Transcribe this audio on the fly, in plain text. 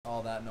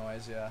that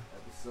noise, yeah.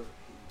 Episode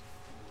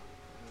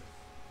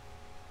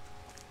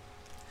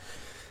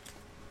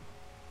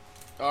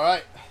 8. All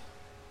right.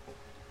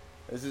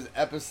 This is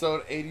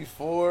episode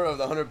 84 of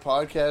the 100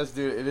 Podcast,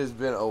 dude. It has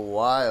been a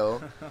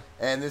while,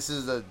 and this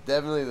is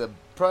definitely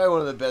probably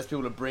one of the best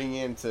people to bring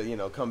in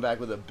to come back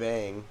with a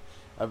bang.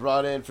 I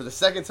brought in for the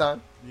second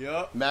time,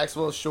 Yep.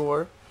 Maxwell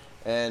Shore,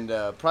 and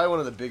probably one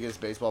of the biggest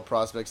baseball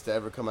prospects to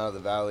ever come out of the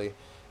Valley,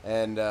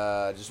 and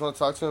just want to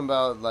talk to him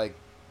about like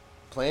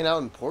playing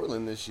out in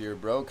Portland this year,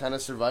 bro. Kind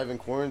of surviving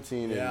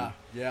quarantine. Yeah.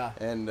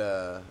 And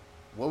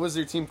what was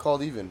your team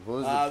called even? What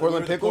was it? We Portland were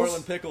the Pickles?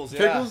 Portland Pickles, yeah.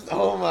 Pickles?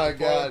 Oh my god,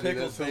 Portland dude,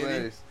 Pickles, that's baby.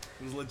 hilarious.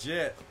 It was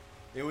legit.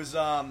 It was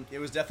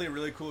definitely a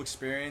really cool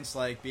experience,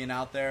 like being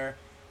out there.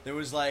 There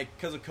was like,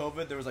 because of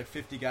COVID, there was like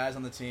 50 guys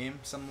on the team,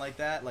 something like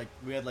that. Like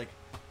we had like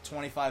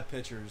 25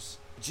 pitchers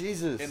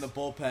Jesus. in the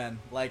bullpen.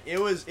 Like it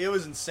was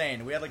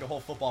insane. We had like a whole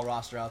football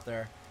roster out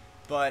there,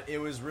 but it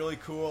was really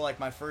cool. Like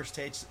my first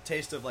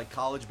taste of like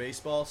college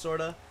baseball,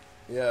 sorta.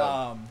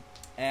 Yeah.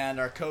 And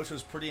our coach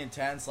was pretty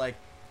intense. Like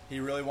he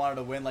really wanted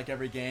to win like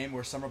every game.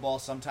 Where summer ball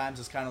sometimes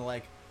is kind of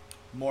like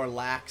more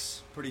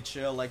lax, pretty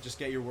chill. Like just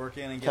get your work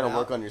in and get Kind of out.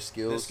 work on your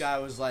skills. This guy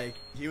was like,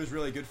 he was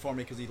really good for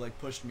me because he like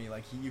pushed me.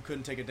 Like you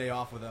couldn't take a day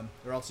off with him,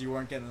 or else you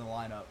weren't getting in the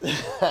lineup.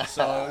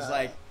 So it was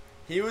like,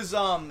 he was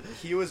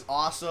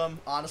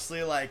awesome.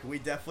 Honestly, like we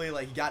definitely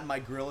like he got in my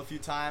grill a few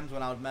times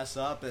when I would mess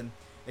up, and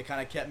it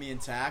kind of kept me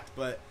intact.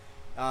 But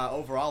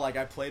overall, like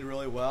I played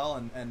really well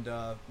and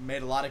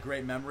made a lot of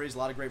great memories, a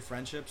lot of great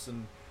friendships,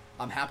 and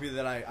I'm happy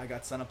that I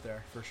got sent up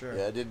there for sure.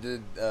 Yeah.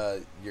 Did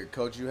your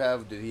coach you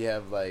have? Did he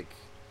have like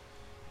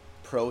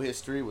pro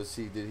history?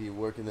 Did he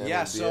work in the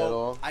MLB at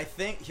all? I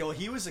think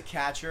he was a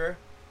catcher.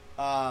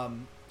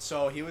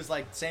 So he was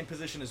like same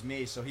position as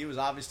me. So he was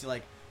obviously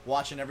like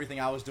watching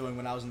everything I was doing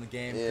when I was in the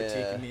game,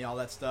 critiquing me, all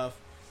that stuff,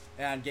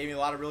 and gave me a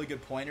lot of really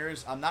good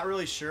pointers. I'm not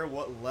really sure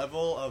what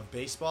level of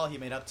baseball he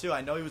made up to.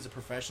 I know he was a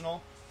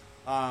professional.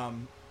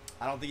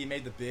 I don't think he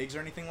made the bigs or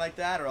anything like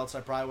that, or else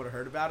I probably would have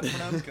heard about it from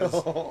him because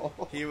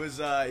he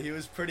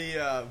was pretty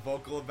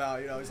vocal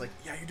about he's like,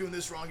 yeah, you're doing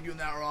this wrong, you're doing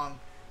that wrong.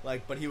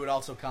 Like, but he would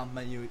also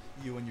compliment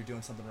you when you're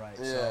doing something right.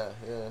 Yeah.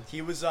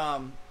 He was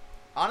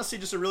honestly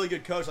just a really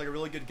good coach, like a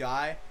really good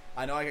guy.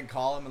 I know I can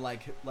call him and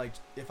like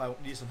if I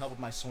need some help with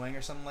my swing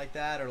or something like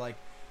that, or like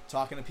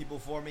talking to people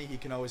for me, he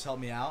can always help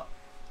me out.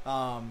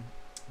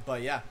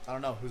 But yeah, I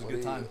don't know. It was a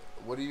good time.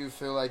 What do you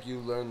feel like you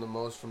learned the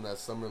most from that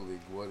summer league?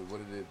 What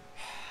did it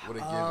give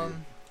you?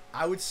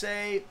 I would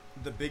say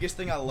the biggest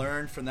thing I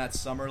learned from that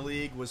summer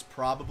league was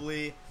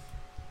probably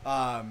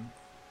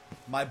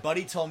my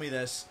buddy told me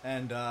this,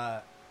 and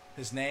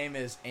his name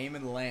is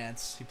Eamon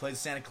Lance. He plays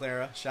Santa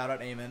Clara. Shout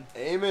out Eamon.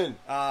 Eamon.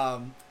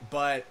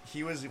 But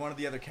he was one of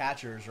the other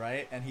catchers,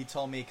 right? And he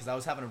told me, because I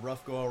was having a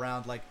rough go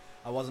around, like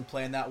I wasn't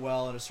playing that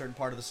well in a certain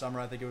part of the summer.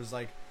 I think it was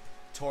like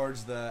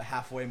towards the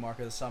halfway mark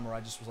of the summer.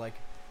 I just was like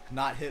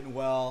not hitting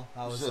well.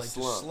 I was like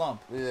just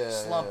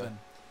slumping.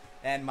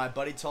 And my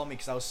buddy told me,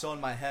 because I was so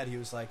in my head, he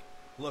was like,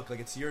 look, like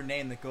it's your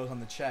name that goes on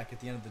the check at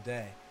the end of the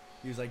day.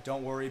 He was like,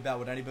 don't worry about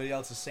what anybody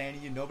else is saying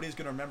to you. Nobody's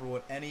going to remember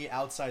what any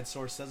outside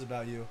source says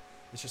about you.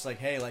 It's just like,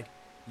 hey, like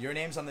your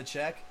name's on the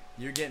check.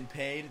 You're getting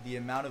paid the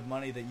amount of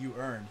money that you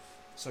earned.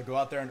 So go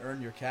out there and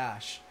earn your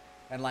cash.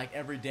 And like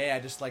every day I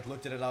just like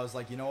looked at it. I was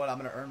like, you know what? I'm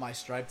going to earn my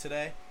stripe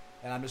today.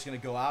 And I'm just going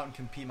to go out and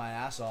compete my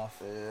ass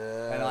off.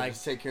 Yeah, and like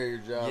just take care of your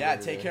job. Yeah,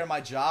 take care of my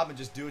job and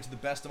just do it to the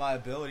best of my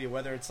ability,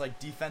 whether it's like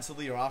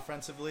defensively or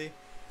offensively.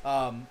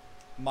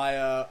 My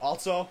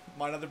other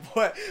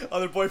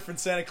boy from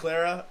Santa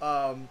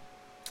Clara,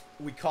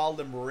 we called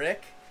him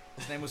Rick.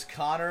 His name was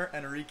Connor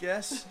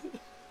Enriquez.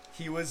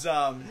 He was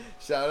shout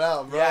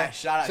out, bro. Yeah,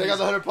 shout out. Check out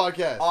the 100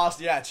 Podcast.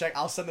 Awesome. Yeah, check.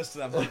 I'll send this to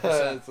them. 100%.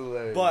 That's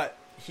hilarious. But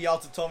he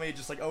also told me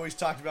just like always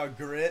talked about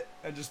grit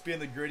and just being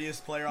the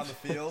grittiest player on the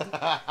field.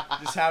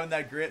 Just having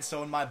that grit.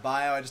 So in my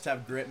bio, I just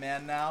have grit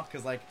man now,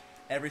 because like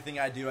everything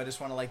I do, I just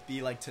want to like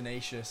be like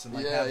tenacious and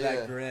like have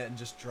that grit and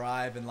just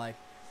drive and like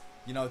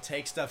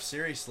take stuff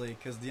seriously.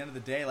 Because at the end of the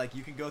day, like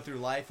you can go through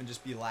life and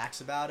just be lax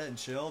about it and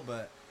chill,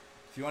 but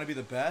if you want to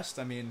be the best,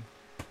 I mean,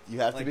 you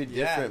have to be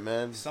different,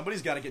 man.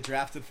 Somebody's got to get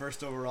drafted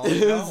first overall.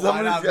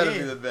 Somebody's got to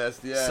be the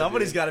best. Yeah.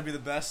 Somebody's got to be the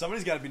best.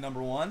 Somebody's got to be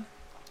number one.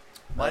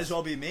 Might as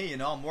well be me,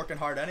 I'm working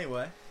hard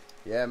anyway.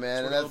 Yeah,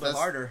 man, and that's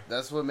harder.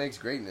 That's what makes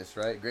greatness,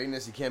 right?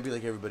 Greatness, you can't be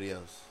like everybody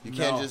else. You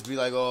can't just be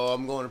like, oh,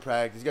 I'm going to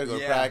practice. You gotta go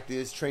to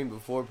practice, train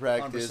before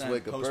practice,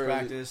 wake up post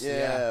practice,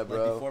 yeah,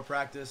 bro. Like before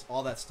practice,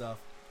 all that stuff.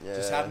 Yeah.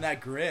 Just having that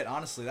grit,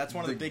 honestly, that's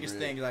one of the biggest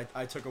things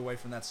I took away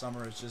from that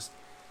summer is just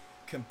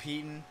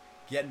competing,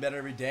 getting better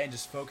every day, and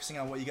just focusing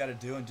on what you got to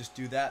do and just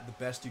do that the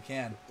best you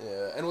can.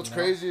 Yeah, and what's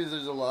crazy is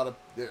there's a lot of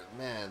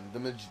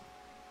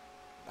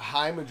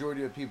high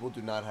majority of people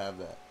do not have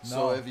that. No.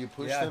 So if you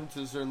push them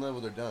to a certain level,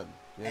 they're done.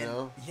 You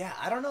know? Yeah,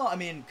 I don't know. I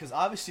mean, because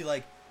obviously,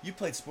 like, you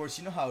played sports,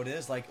 you know how it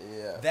is. Like,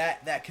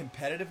 that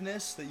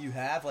competitiveness that you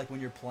have, like,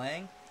 when you're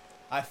playing,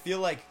 I feel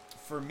like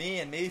for me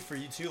and maybe for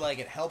you too, like,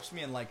 it helps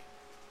me in, like,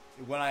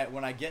 when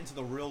I get into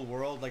the real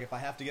world, like, if I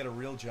have to get a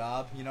real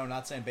job,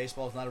 not saying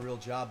baseball is not a real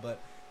job, but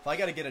if I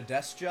got to get a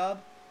desk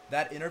job,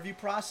 that interview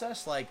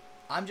process, like,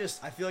 I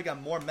feel like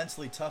I'm more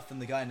mentally tough than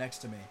the guy next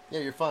to me. Yeah,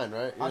 you're fine,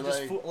 right? You're I'm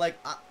just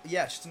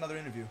yeah, it's just another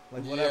interview.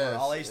 Like, whatever, Yes,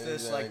 I'll ace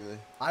this. exactly. Like,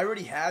 I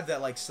already have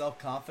that, like,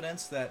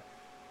 self-confidence that,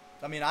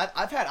 I mean,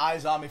 I've had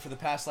eyes on me for the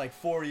past, like,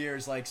 4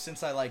 years, like,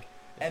 since I, like,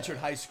 entered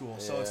high school.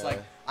 So it's like,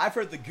 I've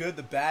heard the good,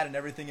 the bad, and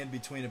everything in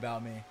between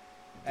about me.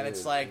 And Dude,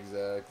 it's like,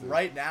 exactly.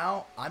 right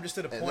now, I'm just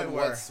at a And point then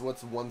where...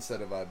 what's one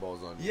set of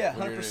eyeballs on you? Yeah,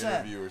 when you're in 100%. an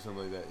interview or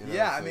something like that. You know?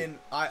 Yeah, It's I mean,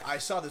 I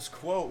saw this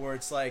quote where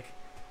it's like,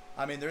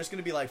 I mean, there's going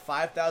to be like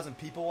 5,000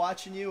 people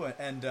watching you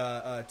and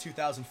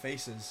 2,000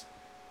 faces.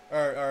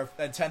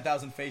 And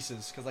 10,000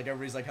 faces, because like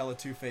everybody's like hella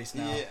two-faced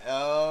now. Yeah,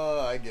 oh,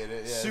 I get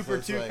it. Yeah,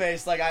 Super so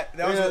two-faced. Like,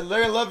 they're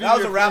gonna love you. that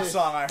was a rap face.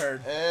 song I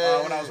heard Hey.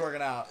 when I was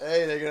working out.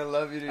 Hey, they're gonna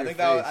love you to I your think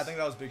face.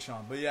 that was Big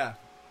Sean. But yeah,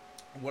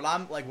 what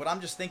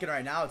I'm just thinking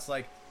right now, it's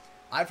like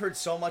I've heard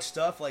so much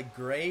stuff like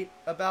great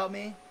about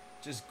me,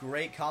 just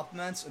great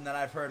compliments, and then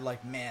I've heard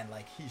like, man,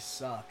 like he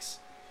sucks.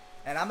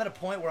 And I'm at a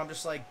point where I'm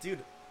just like, dude,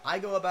 I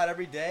go about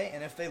every day,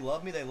 and if they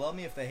love me, they love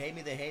me. If they hate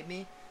me, they hate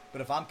me. But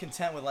if I'm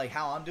content with like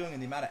how I'm doing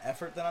and the amount of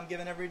effort that I'm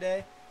giving every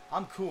day,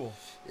 I'm cool.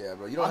 Yeah,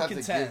 bro. You don't I'm have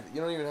content. to give.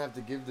 You don't even have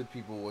to give the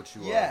people what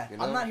you Yeah, are. You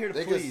know? I'm not here to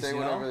they please, Can say you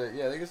whatever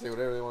know? they can say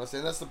whatever they want to say.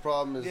 And that's the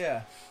problem. Is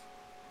Yeah.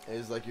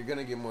 Is like you're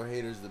gonna get more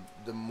haters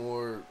the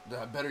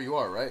better you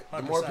are, right?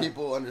 The more 100%.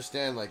 people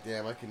understand, like,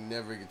 damn, I can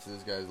never get to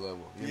this guy's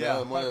level. You Yeah, know,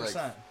 the more they're 100%.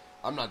 like,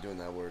 I'm not doing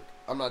that work.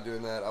 I'm not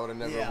doing that. I would have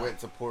never Yeah. went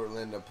to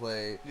Portland to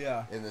play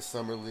Yeah. in the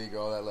summer league,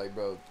 all that. Like,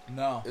 bro,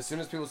 No. as soon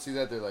as people see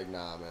that, they're like,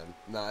 nah, man,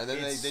 nah. And then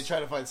It's- they try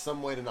to find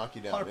some way to knock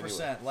you down.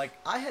 100%. Anyway. Like,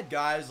 I had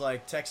guys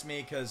like text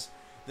me because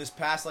this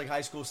past like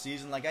high school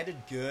season, like I did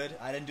good.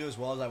 I didn't do as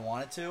well as I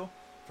wanted to.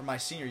 For my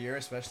senior year,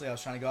 especially, I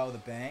was trying to go out with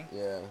a bang.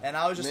 Yeah. And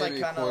I was just Maybe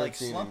like kind of like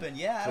quarantine slumping.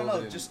 Yeah, I don't COVID know,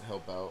 didn't just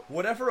help out.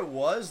 whatever it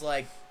was.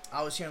 Like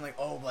I was hearing like,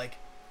 oh, like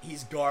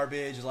he's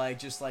garbage, like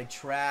just like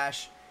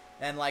trash,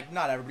 and like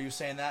not everybody was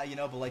saying that, you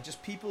know, but like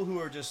just people who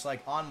are just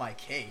like on my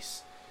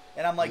case.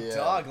 And I'm like, Yeah.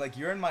 dog, like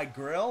you're in my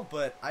grill,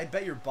 but I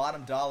bet your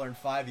bottom dollar in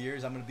 5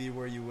 years I'm gonna be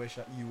where you wish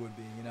you would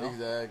be, you know?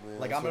 Exactly.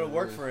 Like That's I'm gonna what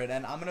work is. for it,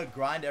 and I'm gonna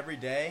grind every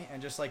day,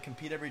 and just like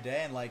compete every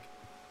day, and like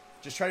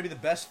just try to be the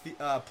best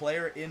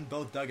player in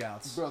both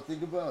dugouts. Bro,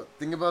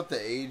 think about the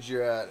age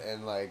you're at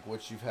and like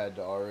what you've had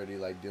to already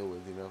like deal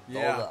with, you know?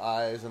 Yeah. All the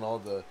eyes and all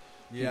the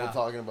people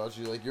talking about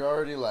you. Like you're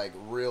already like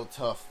real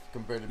tough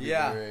compared to people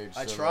your age.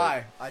 I so,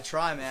 try,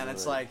 like, man. so,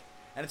 It's like- like,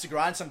 and it's a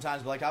grind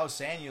sometimes, but like I was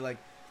saying, you like,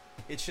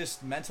 it's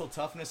just mental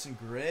toughness and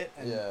grit,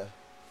 and yeah.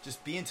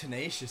 just being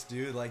tenacious,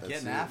 dude. Like That's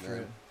getting it, after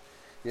man. it.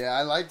 Yeah,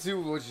 I like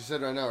to what you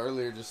said right now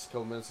earlier, just a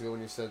couple minutes ago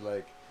when you said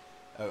like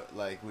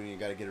when you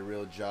got to get a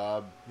real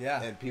job.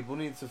 Yeah. And people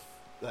need to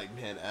like,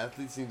 man,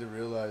 athletes need to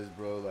realize,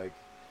 bro, like.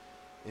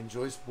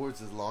 Enjoy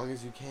sports as long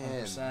as you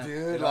can, 100%. It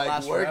dude. don't Like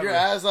last work your forever.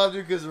 ass off,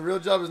 dude. Because the real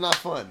job is not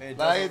fun. It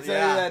Like, I can doesn't- tell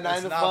yeah, you that 9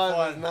 it's to not 5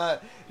 fun. is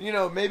not. You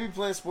know, maybe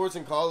playing sports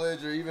in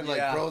college or even like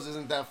Yeah. pros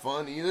isn't that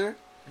fun either.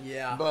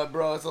 Yeah. But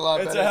bro, it's a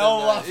lot. It's better a hell than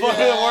of a lot that. funner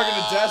than working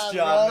a desk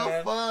job, bro,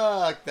 man.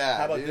 Fuck that.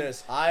 How about dude.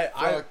 this? I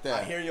Fuck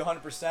that. hear you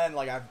 100%.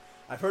 Like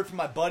I've heard from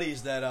my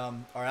buddies that are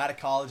out of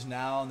college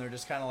now, and they're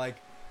just kind of like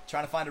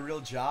trying to find a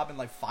real job in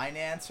like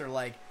finance or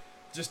like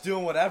just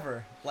doing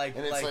whatever. Like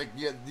And it's like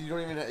yeah, you don't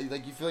even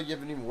like you feel like you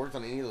haven't even worked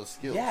on any of those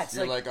skills. Yeah, it's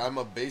you're like- I'm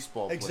a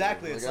baseball player.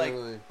 exactly. It's like I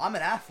really, I'm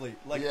an athlete.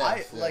 Like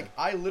Yes, yeah.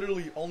 I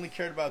literally only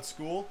cared about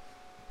school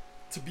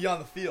to be on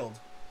the field.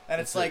 And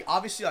it's That's like it.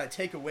 obviously I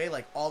take away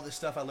like all this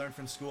stuff I learned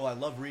from school. I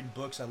love reading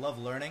books. I love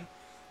learning.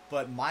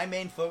 But my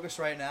main focus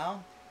right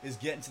now is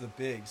getting to the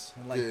bigs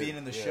and like Dude, being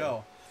in the yeah.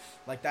 show.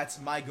 Like that's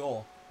my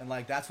goal. And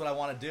like that's what I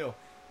want to do.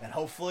 And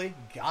hopefully,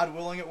 God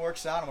willing, it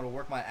works out. I'm going to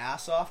work my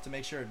ass off to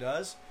make sure it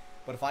does.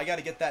 But if I got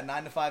to get that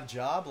 9 to 5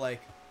 job,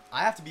 like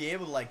I have to be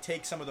able to like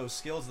take some of those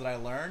skills that I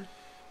learned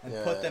and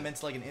Yeah. put them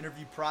into like an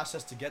interview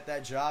process to get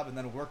that job, and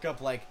then work up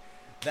like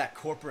that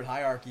corporate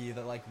hierarchy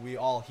that like we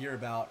all hear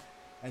about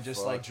and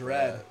just like Fuck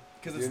dread that.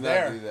 because do it's not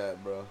there. do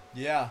that, bro.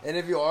 Yeah. And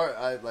if you are,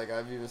 I've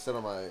even said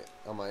on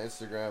my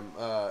Instagram,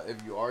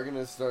 if you are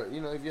gonna start,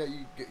 you know, if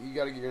you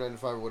got to get your 9 to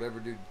 5 or whatever,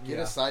 dude, get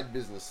Yeah. a side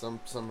business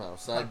somehow,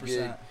 side 100%.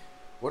 gig,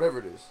 whatever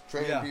it is,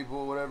 training Yeah.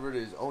 people, whatever it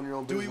is, own your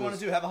own Do business. what you want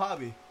to do. Have a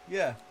hobby.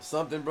 Yeah.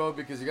 Something, bro,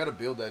 because you got to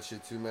build that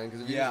shit too, man.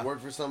 Because if you Yeah. just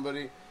work for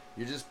somebody,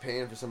 you're just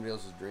paying for somebody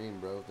else's dream,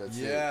 bro. That's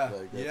Yeah, it.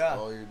 Like, that's yeah.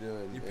 all you're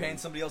doing. You're And- paying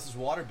somebody else's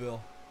water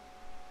bill.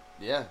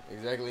 Yeah,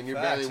 exactly. And you're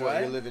Facts, barely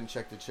right? you're living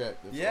check to check.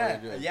 That's all Yeah.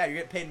 you're doing. Yeah. You're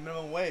getting paid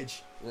minimum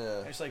wage. Yeah.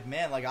 And it's like,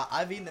 man, like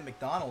I've eaten at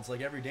McDonald's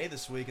like every day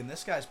this week, and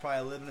this guy's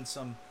probably living in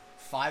some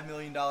 $5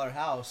 million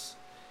house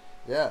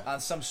Yeah. on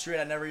some street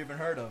I never even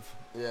heard of.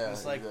 Yeah. And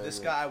it's like this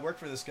exactly. guy. I work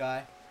for this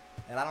guy,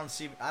 and I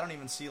don't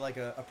even see like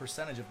a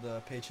percentage of the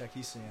paycheck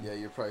he's seeing. Yeah,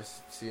 you're probably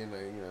seeing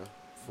like, you know,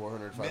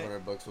 400,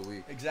 500 bucks a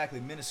week. Exactly,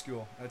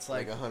 minuscule. It's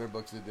Like like,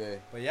 $100 a day.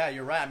 but yeah,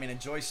 you're right. I mean,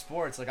 enjoy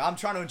sports. Like I'm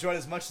trying to enjoy it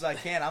as much as I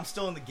can. I'm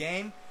still in the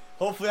game.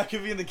 Hopefully, I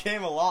could be in the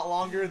game a lot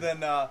longer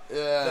than Yeah.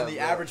 the bro.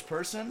 average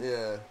person.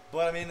 Yeah.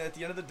 But I mean, at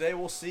the end of the day,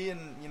 we'll see.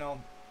 And you know,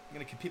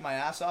 gonna compete my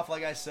ass off,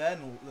 like I said,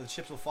 and the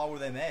chips will fall where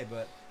they may.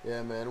 But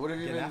yeah, man. What have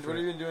you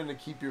been doing to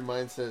keep your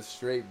mindset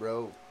straight,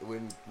 bro?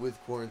 With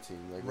quarantine,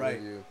 like what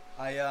have you?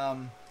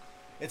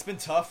 It's been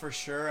tough for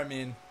sure. I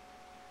mean,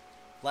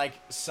 like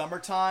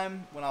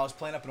summertime when I was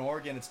playing up in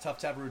Oregon, it's tough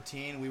to have a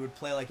routine. We would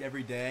play like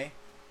every day,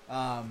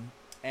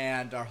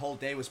 and our whole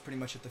day was pretty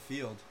much at the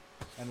field.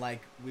 And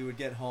like we would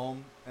get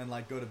home and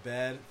like go to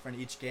bed for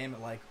each game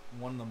at like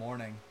 1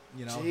 a.m.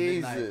 You know,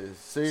 Jesus. midnight.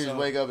 So you just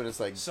wake up and it's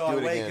like. So I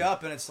wake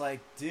up and it's like,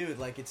 dude,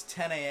 like it's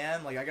 10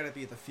 a.m. Like I gotta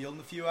be at the field in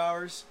a few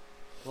hours.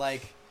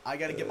 Like I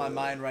gotta get my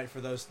mind right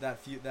for that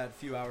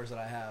few hours that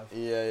I have.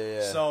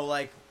 Yeah. So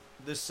like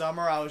this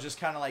summer I was just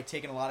kind of like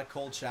taking a lot of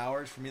cold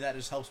showers. For me that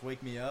just helps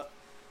wake me up.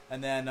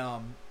 And then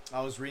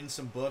I was reading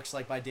some books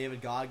like by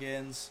David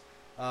Goggins,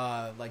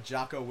 like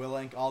Jocko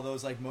Willink, all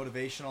those like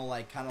motivational,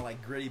 like kind of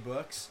like gritty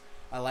books.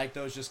 I like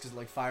those just because it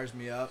like fires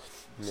me up,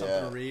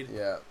 something to read.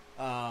 Yeah.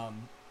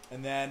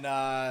 And then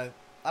I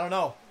don't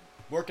know,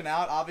 working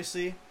out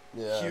obviously,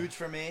 yeah, huge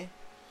for me.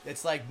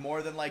 It's like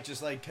more than like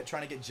just like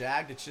trying to get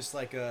jagged. It's just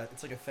like a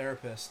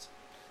therapist.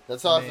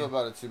 That's how I feel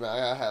about it too, man.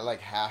 I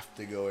like have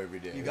to go every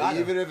day. You got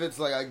even if it's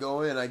like I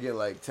go in, I get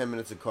like 10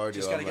 minutes of cardio.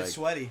 Just gotta get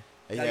sweaty.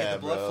 Gotta get the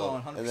blood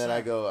flowing, 100%. And then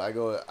I go.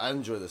 I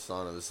enjoy the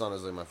sauna. The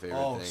sauna's like my favorite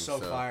thing. Oh, so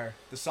fire!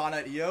 The sauna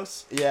at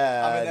EOS.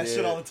 Yeah, I'm in that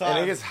shit all the time.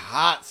 And it gets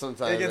hot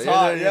sometimes. It gets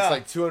hot. It's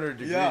like 200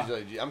 degrees. Yeah.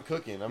 Like, I'm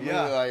cooking. I'm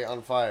really like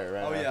on fire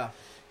right now. Oh yeah.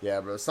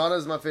 Yeah, bro.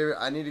 Sauna's my favorite.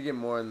 I need to get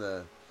more in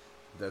the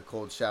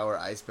cold shower,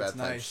 ice bath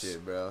type nice.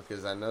 shit, bro.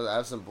 Because I know I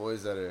have some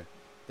boys they're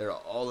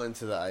all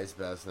into the ice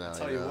baths now. I'll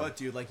tell you what,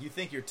 dude. Like you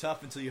think you're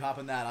tough until you hop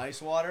in that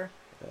ice water.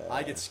 Yeah.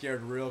 I get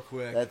scared real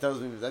quick.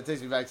 That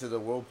takes me back to the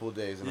whirlpool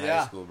days in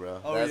high school,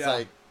 bro. Oh That's yeah.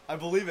 like. I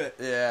believe it.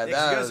 Yeah, you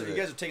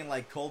guys are taking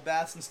like cold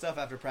baths and stuff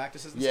after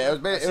practices. And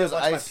stuff? It was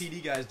watch ice. My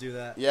PD guys do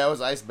that. Yeah, it was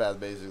ice bath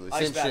basically.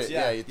 Ice Same baths, shit.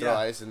 yeah, You throw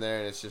ice in there,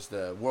 and it's just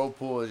a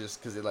whirlpool. Is just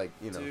because it like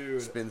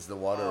Dude. spins the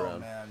water around. Oh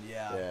man,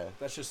 yeah.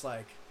 That's just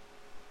like,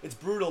 it's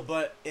brutal,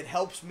 but it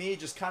helps me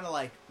just kind of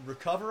like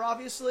recover,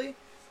 obviously.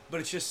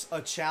 But it's just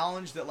a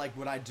challenge that like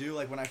when I do,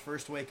 like when I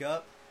first wake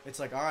up, it's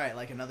like all right,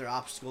 like another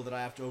obstacle that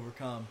I have to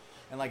overcome,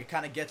 and like it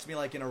kind of gets me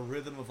like in a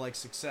rhythm of like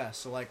success.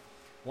 So like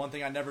one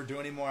thing I never do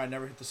anymore, I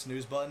never hit the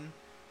snooze button.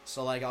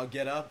 So like I'll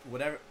get up,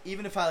 whatever.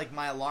 Even if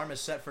my alarm is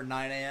set for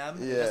 9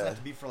 a.m. It doesn't have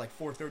to be for like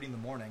 4:30 in the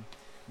morning.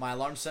 My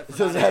alarm's set for 9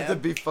 a.m. It doesn't have to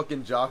be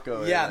fucking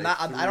Jocko. Yeah,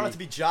 I don't have to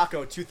be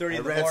Jocko 2:30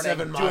 in the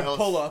morning doing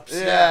pull-ups.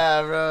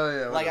 Yeah,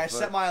 bro. Yeah, like I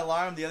set my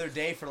alarm the other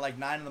day for like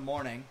 9 in the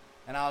morning,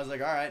 and I was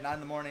like, all right, 9 in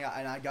the morning,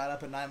 and I got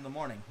up at 9 in the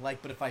morning.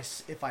 Like, but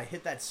if I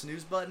hit that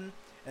snooze button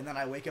and then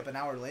I wake up an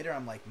hour later,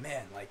 I'm like,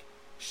 man, like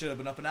should have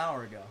been up an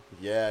hour ago.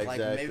 Yeah,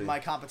 exactly. Like maybe my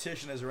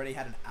competition has already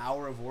had an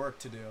hour of work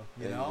to do.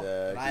 You know,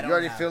 you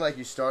already feel like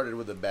you started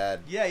with a bad.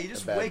 Yeah, you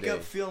just wake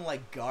up feeling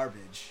like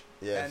garbage.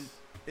 Yes. And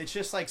it's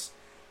just like,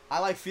 I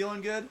like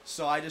feeling good,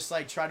 so I just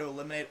like try to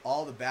eliminate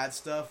all the bad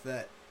stuff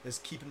that is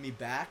keeping me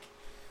back.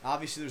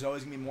 Obviously, there's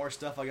always gonna be more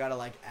stuff I gotta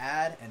like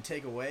add and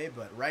take away,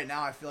 but right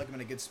now I feel like I'm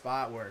in a good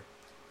spot where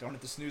don't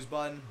hit the snooze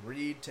button,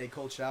 read, take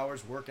cold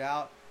showers, work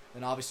out.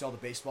 Then obviously all the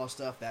baseball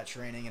stuff, that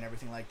training and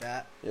everything like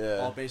that. Yeah.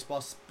 All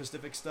baseball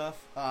specific stuff.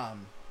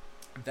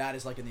 That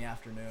is like in the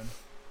afternoon,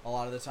 a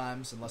lot of the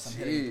times, unless I'm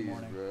hitting in the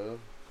morning. Bro.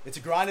 It's a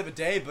grind of a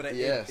day, but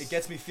it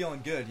gets me feeling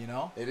good, you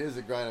know. It is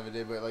a grind of a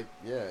day, but like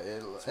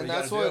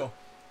that's what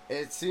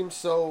it seems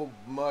so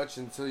much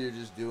until you're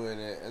just doing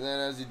it, and then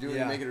as you do it,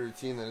 you make it a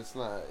routine. Then it's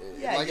not.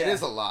 It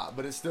is a lot,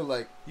 but it's still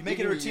like you make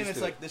it a routine.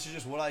 It's like this is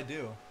just what I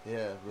do.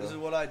 Yeah, bro. This is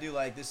what I do.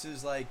 Like this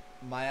is like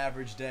my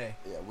average day.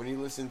 Yeah, when you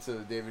listen to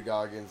David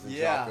Goggins and 100%.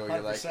 Jocko,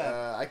 you're like,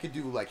 I could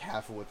do like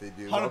half of what they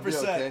do.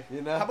 100%. Okay,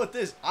 you know? How about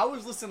this? I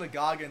was listening to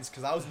Goggins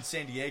because I was in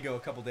San Diego a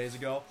couple days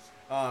ago,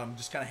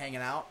 just kind of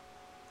hanging out.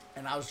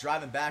 And I was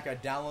driving back. I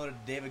downloaded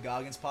David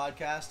Goggins'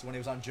 podcast when he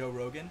was on Joe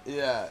Rogan.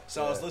 Yeah.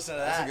 So I was listening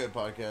to that. That's a good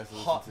podcast to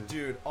listen to.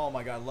 Dude, oh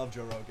my God, I love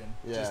Joe Rogan.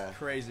 Yeah. Just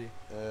crazy.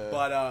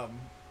 But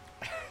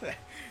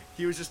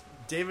he was just,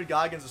 David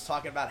Goggins was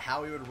talking about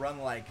how he would run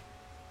like,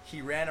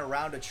 he ran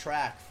around a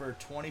track for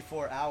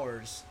 24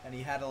 hours and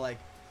he had to like,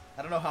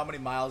 I don't know how many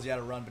miles he had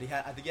to run, but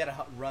I think he had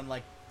to run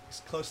like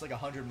close to like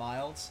 100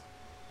 miles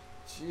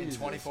in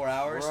 24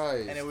 hours.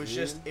 Christ, and it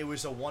was it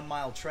was a 1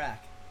 mile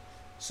track.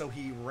 So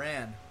he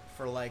ran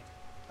for like,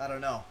 I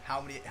don't know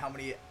how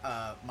many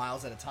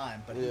miles at a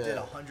time, but he did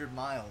 100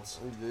 miles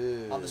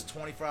on this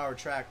 24-hour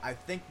track. I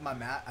think my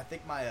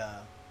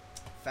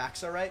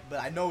facts are right,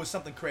 but I know it was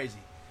something crazy,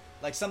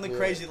 like something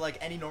crazy like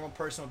any normal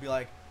person would be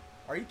like,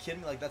 are you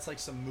kidding me? Like that's like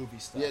some movie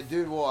stuff. Yeah,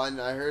 dude. Well,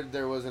 I heard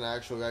there was an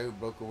actual guy who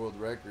broke a world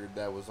record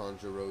that was on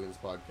Joe Rogan's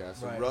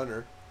podcast, a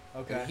runner.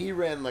 Okay. And he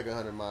ran like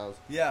 100 miles.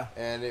 Yeah.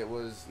 And he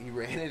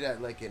ran it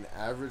at like an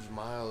average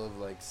mile of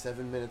like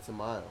 7 minutes a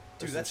mile.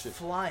 Dude, that's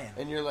flying.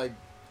 And you're like,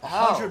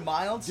 100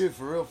 miles? Dude,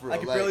 for real. I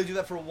could barely do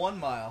that for 1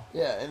 mile.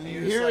 Yeah, and you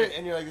hear it,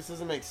 and you're like, this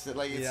doesn't make sense.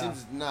 Like, it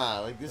seems,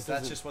 like, this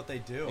That's just what they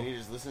do. And you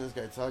just listen to this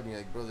guy talking, you're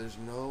like, bro, there's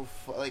no,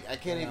 like, I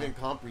can't even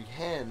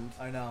comprehend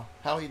I know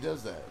how he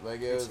does that.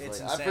 Like, it's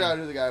like, I forgot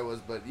who the guy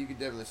was, but you could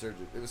definitely search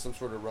it. It was some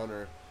sort of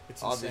runner.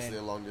 It's obviously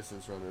insane. a long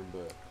distance runner,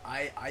 but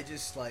I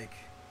just like,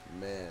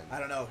 man, I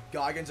don't know.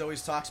 Goggins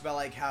always talks about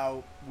like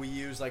how we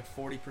use like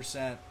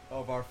 40%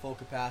 of our full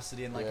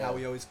capacity and like how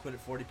we always quit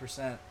at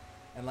 40%.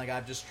 And like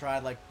I've just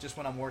tried like just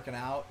when I'm working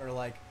out or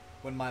like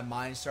when my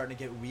mind's starting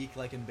to get weak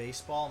like in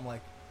baseball, I'm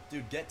like,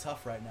 dude, get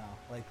tough right now.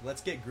 Like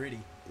let's get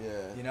gritty. yeah.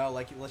 You know,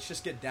 like let's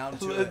just get down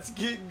to Let's it.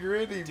 get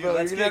gritty, Dude, bro.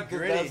 let's get That's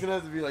gritty. gonna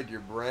have to be like your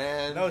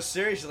brand. No,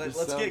 seriously, or let's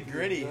get something,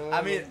 gritty. bro.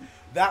 I mean,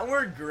 that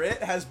word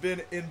grit has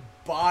been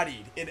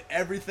embodied in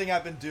everything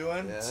I've been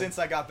doing Yeah. since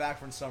I got back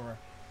from summer.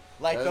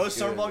 Like That's those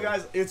summer good, ball man.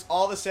 guys, it's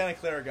all the Santa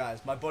Clara guys.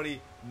 My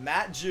buddy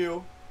Matt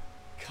Jew,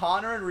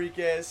 Connor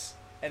Enriquez,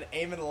 and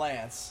Eamon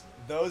Lance.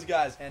 Those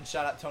guys, and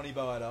shout out Tony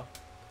Boedo.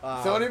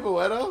 Tony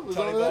Boedo was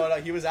Tony over there?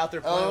 Boedo, he was out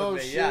there playing Oh,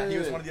 with me. Yeah, he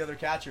was shit. one of the other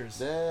catchers.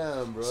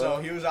 Damn, bro. So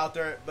he was out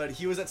there, but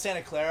he was at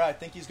Santa Clara. I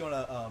think he's going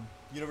to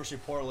University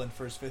of Portland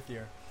for his 5th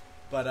year.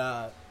 But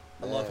I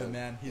love him,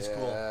 man. He's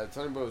cool. Yeah,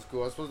 Tony Boedo's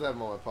cool. I was supposed to have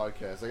him on my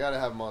podcast. I gotta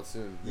have him on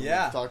soon.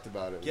 Yeah. We talked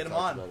about it. Get We him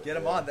talked on. about it. Get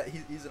him Yeah. on. That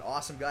he's an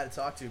awesome guy to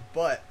talk to.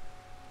 But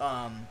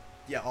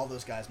yeah, all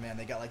those guys, man,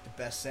 they got like the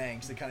best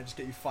sayings. They kind of just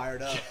get you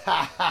fired up.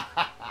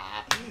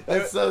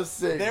 That's so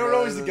sick. They were bro.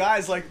 always the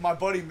guys. Like my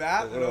buddy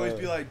Matt would always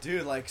be like,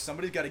 "Dude, like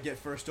somebody's got to get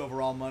first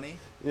overall money.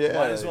 Yeah.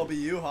 Might as well be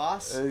you,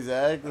 Haas."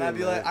 Exactly. And I'd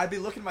be man. like, I'd be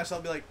looking at myself,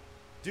 and be like,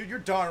 "Dude, you're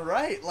darn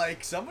right.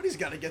 Like somebody's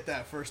got to get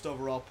that first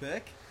overall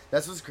pick.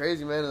 That's what's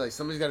crazy, man. Like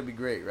somebody's got to be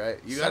great, right?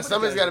 Somebody's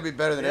Somebody's got to be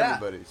better than yeah.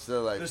 everybody.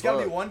 So like, There's got to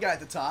be fuck. one guy at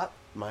the top.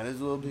 Might as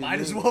well be. Might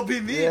me. as well be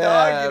me, yeah,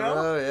 dog. You know.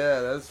 bro. Yeah,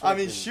 that's. I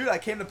mean, fucking- shoot, I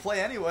came to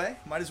play anyway.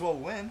 Might as well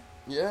win.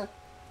 Yeah.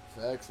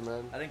 Facts,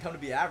 man. I didn't come to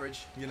be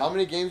average. You know. How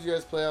many games do you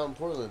guys play out in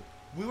Portland?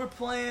 We were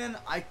playing.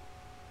 I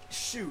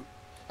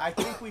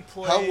think we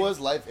played. How was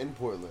life in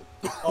Portland?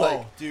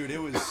 Oh, dude,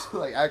 it was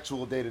like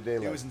actual day to day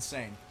life. it was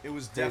insane. It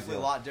was Crazy, definitely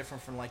a huh? lot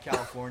different from like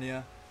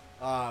California.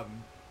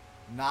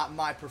 Not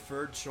my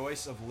preferred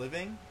choice of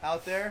living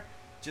out there,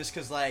 just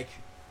because like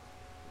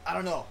I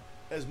don't know.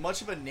 As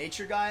much of a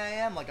nature guy I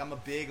am, like I'm a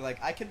big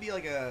like I could be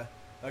like a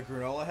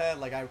granola head.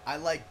 Like I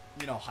like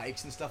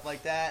hikes and stuff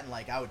like that, and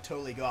like I would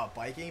totally go out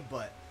biking.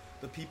 But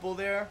the people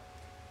there,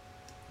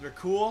 they're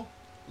cool.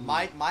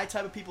 My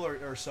type of people are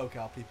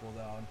SoCal people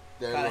though, and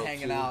They're kind a of little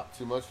hanging out.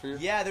 Too much for you?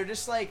 Yeah, they're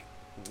just like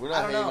We're I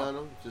not don't hating know. on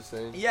them. Just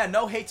saying. yeah,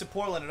 no hate to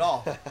Portland at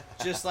all.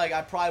 Just like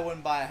I probably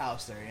wouldn't buy a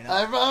house there, you know.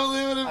 I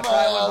probably wouldn't I buy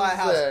probably wouldn't buy a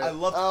house. there. I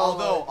love. Oh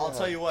Although my I'll God.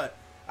 tell you what,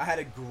 I had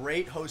a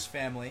great host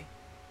family.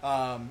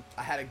 I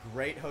had a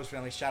great host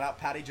family. Shout out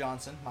Patty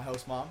Johnson, my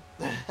host mom.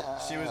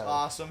 She was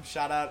awesome.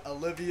 Shout out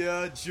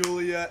Olivia,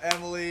 Julia,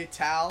 Emily,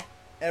 Tal,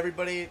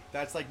 everybody.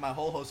 That's like my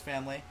whole host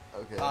family.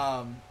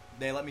 Okay.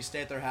 They let me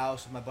stay at their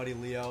house with my buddy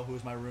Leo, who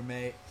was my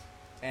roommate,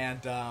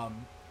 and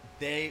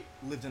they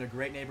lived in a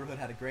great neighborhood,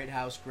 had a great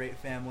house, great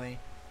family.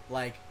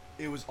 Like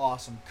it was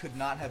awesome. Could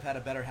not have had a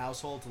better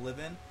household to live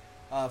in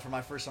for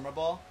my first summer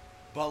ball.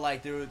 But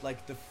like there was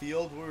like the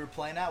field we were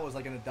playing at was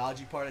like in a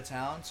dodgy part of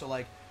town, so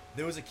like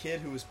there was a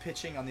kid who was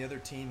pitching on the other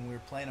team when we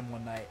were playing him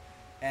one night,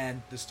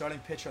 and the starting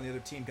pitcher on the other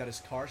team got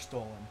his car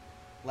stolen,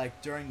 like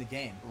during the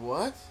game.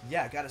 What?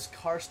 Yeah, got his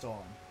car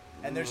stolen.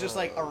 And there's just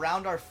like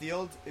around our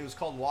field, it was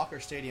called Walker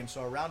Stadium.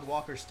 So around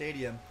Walker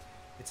Stadium,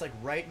 it's like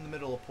right in the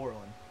middle of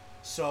Portland.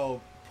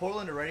 So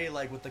Portland already,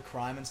 like with the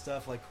crime and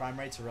stuff, like crime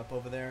rates are up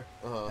over there,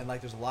 Uh-huh. and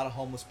like there's a lot of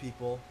homeless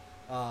people.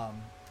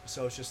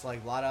 So it's just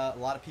like a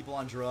lot of people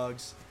on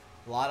drugs,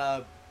 a lot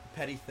of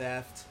petty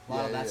theft, a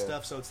lot of that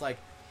stuff. So it's like,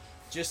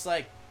 just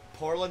like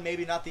Portland,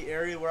 maybe not the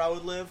area where I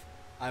would live.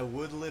 I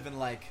would live in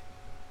like,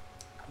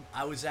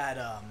 I was at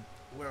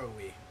where were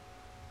we?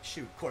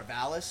 Shoot,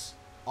 Corvallis,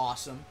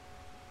 awesome.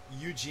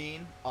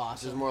 Eugene,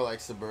 awesome. Just more like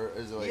suburb.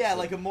 Is it like yeah,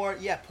 like a more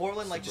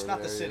Portland, like just not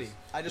suburban the city. areas.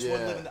 I just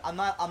wouldn't Yeah. live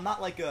in. I'm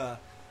not like a.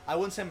 I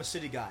wouldn't say I'm a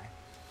city guy.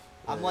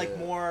 I'm Yeah, like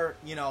yeah. more,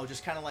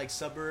 just kind of like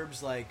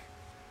suburbs, like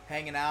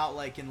hanging out,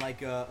 like in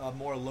like a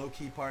more low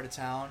key part of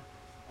town,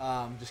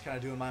 just kind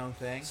of doing my own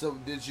thing. So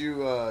did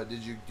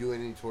you do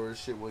any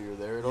tourist shit while you were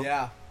there at all?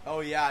 Yeah.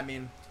 Oh yeah. I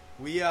mean,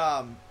 we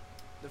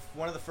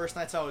one of the first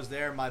nights I was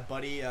there, my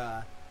buddy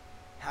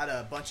had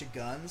a bunch of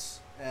guns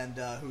and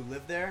who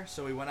lived there,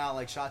 so we went out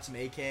like shot some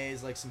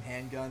AKs, like some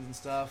handguns and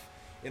stuff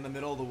in the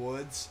middle of the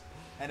woods,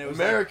 and it was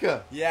like,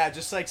 America. yeah,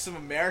 just like some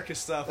America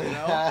stuff, you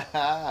know.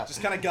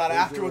 Just kind of got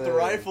That's after with the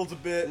hilarious. rifles a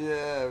bit,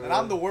 Yeah, and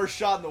I'm the worst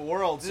shot in the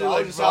world, so Dude, I like,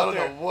 was just bro, I out don't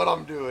there. know what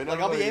I'm doing. Like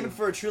I'll be aiming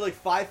for a tree like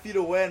 5 feet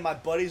away, and my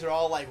buddies are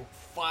all like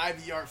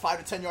 5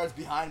 to 10 yards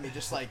behind me,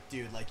 just like,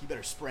 dude, like you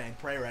better spray and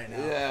pray right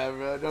now. Yeah,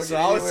 bro. Don't So get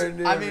I anywhere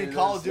near I me. mean,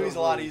 Call That's of Duty's so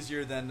a lot funny.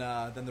 easier than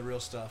the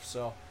real stuff.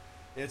 So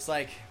it's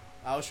like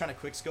I was trying to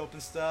quick scope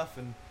and stuff,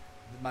 and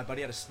my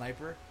buddy had a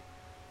sniper.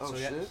 Oh So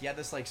shit. he had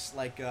this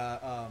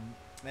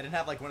they didn't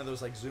have like one of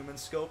those like zoom in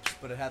scopes,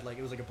 but it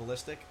was like a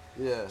ballistic.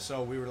 Yeah.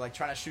 So we were like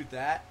trying to shoot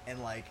that,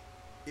 and like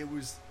it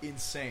was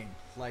insane.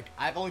 Like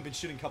I've only been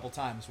shooting a couple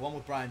times. One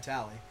with Brian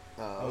Talley.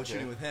 I was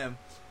shooting with him,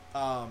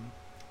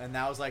 and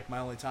that was like my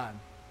only time.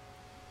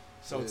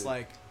 So it's Dude,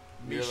 like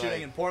me you're shooting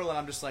like- in Portland.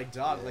 I'm just like,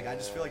 like I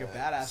just feel like a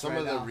badass Some right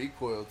of the now.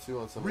 recoil too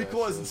on some.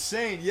 Recoil of is that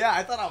shit. insane. Yeah,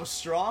 I thought I was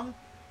strong,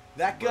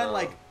 That gun, Bro.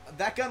 like,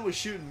 that gun was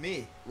shooting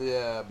me.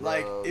 Yeah, bro.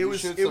 Like, it You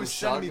was- shoot it some was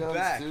sending me shotguns,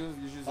 back. Too.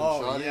 You shoot some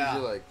Oh, shotguns, yeah.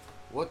 you're like,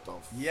 what the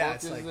Yeah, fuck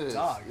it's is like, this?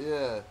 dog.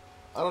 Yeah.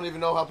 I don't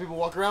even know how people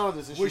walk around with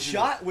this. This With shit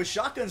is with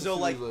shotguns though,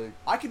 shit like, is like-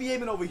 I could be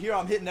aiming over here.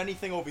 I'm hitting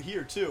anything over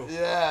here too.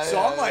 Yeah, So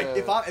yeah, I'm like,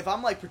 yeah. if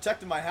I'm like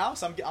protecting my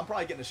house, I'm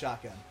probably getting a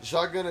shotgun.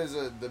 Shotgun is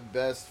the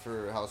best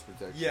for house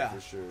protection. Yeah,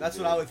 for sure. that's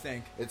dude. what I would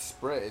think. It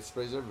sprays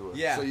everywhere.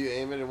 Yeah. So you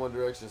aim it in one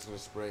direction, it's gonna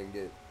spray and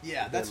get.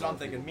 Yeah, get that's a what lot I'm of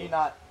thinking. people, Me bro.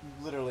 not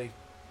literally.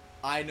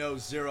 I know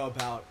zero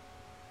about,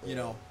 you Yeah.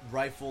 know,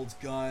 rifles,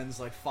 guns,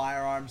 like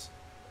firearms.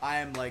 I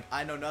am like,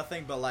 I know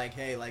nothing but like,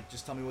 hey, like,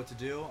 just tell me what to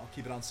do. I'll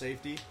keep it on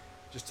safety.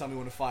 Just tell me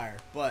when to fire.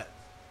 But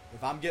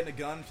if I'm getting a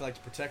gun for like to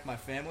protect my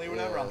family or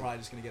whatever, Yeah. I'm probably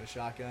just gonna get a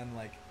shotgun.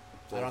 Like,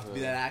 I don't have to be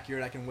that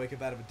accurate. I can wake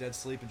up out of a dead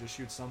sleep and just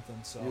shoot something.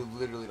 So. You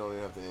literally don't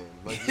even have to aim.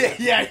 Like, Yeah, have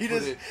to yeah, you put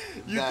just it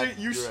you that think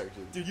you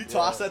direction. dude, you Yeah.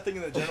 toss that thing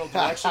in the general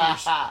direction.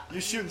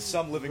 You're shooting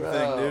some living Bro,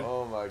 thing, dude.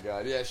 Oh my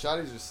god, yeah,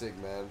 shotties are sick,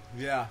 man.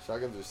 Yeah.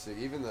 Shotguns are sick.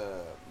 Even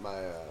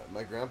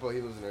my grandpa,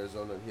 he lives in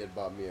Arizona, and he had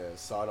bought me a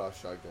sawed-off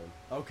shotgun,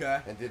 Okay.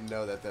 and didn't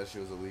know that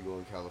shit was illegal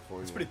in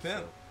California. It's pretty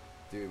pimp.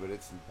 dude, but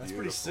it's That's beautiful.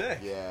 pretty sick.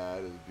 Yeah,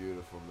 it is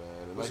beautiful,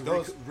 man. And Was like the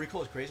those,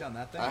 recoil is crazy on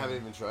that thing? I haven't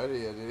even tried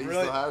it yet, dude. He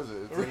Really? still has it.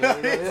 It's in Really?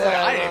 everybody- It's like,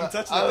 I didn't even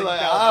touch I that was thing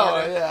like, in oh,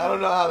 California. yeah, I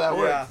don't know how that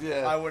works.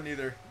 Yeah, I wouldn't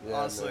either, yeah,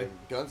 honestly. man.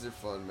 Guns are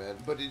fun, man.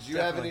 But did you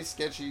have Definitely. any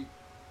sketchy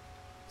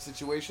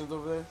situations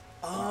over there?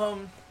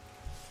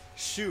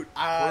 Shoot,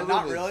 Portland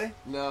not is- really.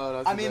 No,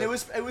 not I too mean,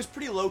 bad. it was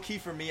pretty low key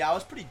for me. I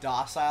was pretty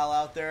docile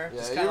out there. Yeah,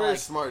 just you're kinda very like,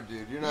 smart,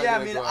 dude. You're not. yeah, I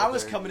gonna mean, go out I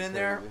was there and coming be in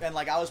there crazy. and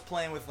like I was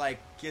playing with like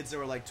kids that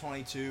were like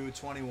 22,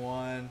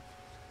 21,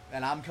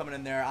 and I'm coming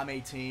in there. I'm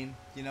 18,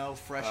 you know,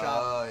 fresh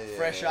Oh,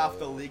 fresh yeah, off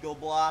the yeah. legal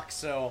block.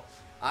 So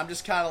I'm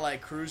just kind of like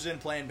cruising,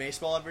 playing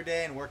baseball every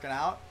day and working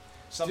out.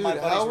 Some Dude, of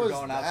my how buddies were was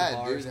going out that, to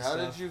bars dude? and How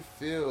stuff. did you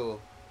feel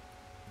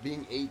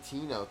being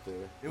 18 out there?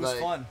 It was like,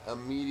 fun.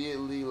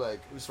 Immediately, like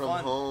It was from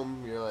fun.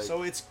 home, you're like,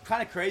 So it's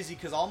kind of crazy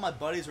because all my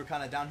buddies were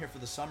kind of down here for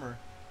the summer,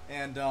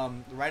 and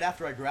right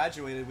after I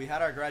graduated, we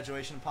had our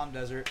graduation in Palm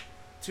Desert.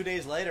 2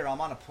 days later,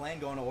 I'm on a plane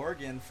going to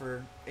Oregon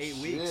for 8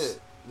 weeks.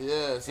 shit.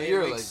 Yeah, so 8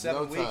 you're weeks, like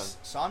 7 no weeks.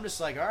 So I'm just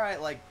like, all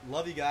right, like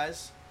love you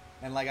guys,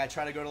 and like I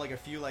try to go to like a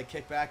few like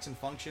kickbacks and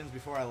functions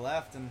before I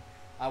left, and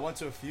I went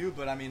to a few,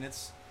 but I mean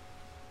it's.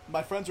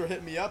 My friends were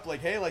hitting me up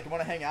like, hey, like, you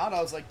want to hang out?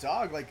 I was like,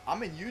 dog, like,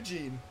 I'm in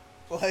Eugene.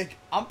 Like,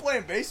 I'm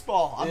playing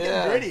baseball. I'm Yeah.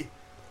 getting gritty.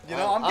 You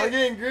know, I'm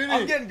getting gritty.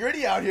 I'm getting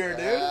gritty out here, dude.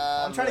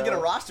 Yeah, I'm trying to get a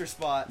bro. roster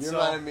spot. You so.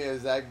 reminded me of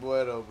Zach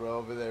Boedo, bro,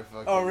 over there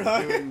fucking Oh,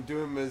 really?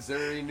 doing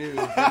Missouri news. You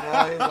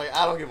know? He's like,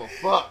 I don't give a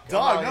fuck. I'm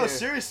Dog, out no, here.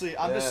 seriously.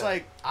 I'm just Yeah.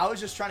 like, I was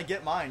just trying to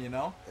get mine, you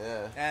know?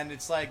 Yeah. And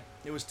it's like,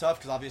 it was tough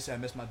because obviously I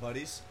missed my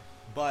buddies.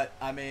 But,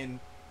 I mean,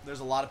 there's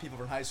a lot of people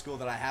from high school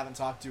that I haven't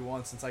talked to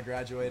once since I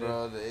graduated.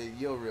 Bro,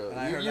 you'll And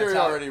I heard you're that's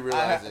how- already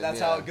realizing. that's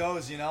yeah. how it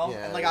goes, you know?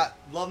 Yeah. And, like, I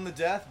love them to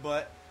death,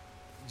 but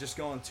just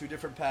going two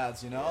different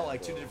paths, you know? Yeah,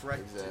 like, bro, two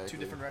exactly.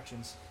 different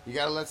directions. You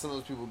gotta let some of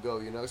those people go,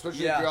 you know?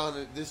 Especially Yeah. if you're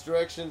on this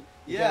direction,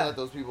 you Yeah. can't let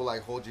those people,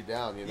 like, hold you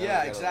down, you know? You Yeah,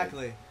 gotta,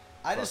 exactly. Like,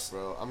 I fuck, just...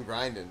 bro, I'm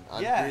grinding.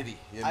 I'm yeah, gritty,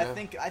 you know?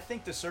 I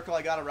think the circle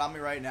I got around me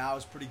right now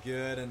is pretty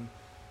good, and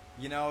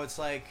you know, it's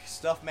like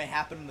stuff may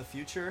happen in the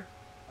future,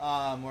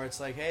 where it's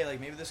like, hey, like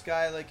maybe this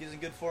guy like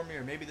isn't good for me,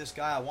 or maybe this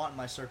guy I want in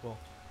my circle.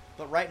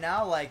 But right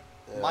now, like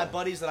my Yeah.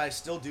 buddies that I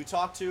still do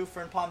talk to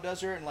for in Palm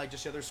Desert and like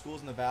just the other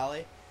schools in the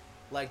valley,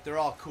 like they're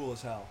all cool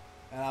as hell,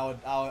 and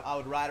I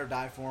would ride or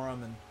die for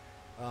them, and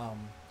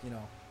you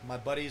know, my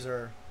buddies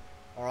are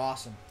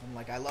awesome, and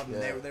like I love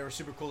them. Yeah. They were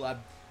super cool. I've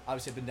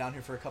obviously been down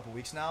here for a couple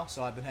weeks now,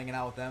 so I've been hanging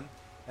out with them,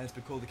 and it's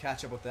been cool to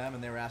catch up with them,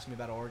 and they were asking me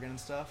about Oregon and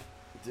stuff.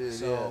 Dude,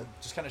 So yeah.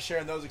 just kind of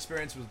sharing those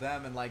experiences with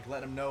them and like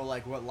letting them know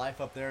like what life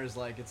up there is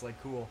like. It's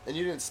like cool. And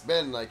you didn't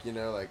spend, like, you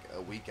know, like,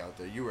 a week out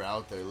there. You were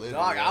out there living,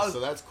 Dog, you know? I was- so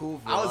that's cool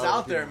for I was a lot of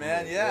out there, people,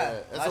 man, yeah.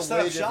 I That's a set way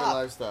up different shop.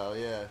 lifestyle,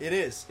 yeah. It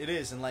is,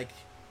 and like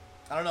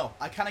I don't know.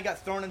 I kind of got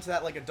thrown into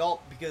that like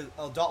adult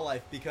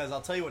life because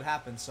I'll tell you what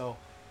happened. So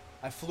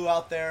I flew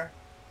out there,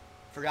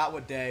 forgot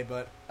what day,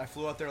 but I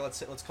flew out there.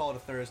 Let's call it a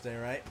Thursday,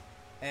 right?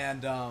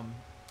 And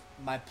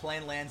my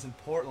plane lands in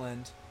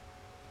Portland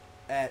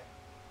at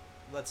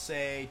let's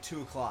say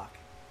 2:00.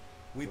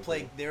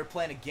 Okay. They were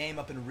playing a game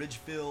up in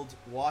Ridgefield,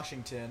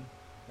 Washington,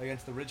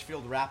 against the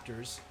Ridgefield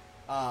Raptors,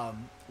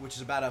 which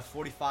is about a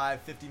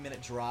 50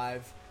 minute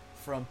drive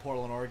from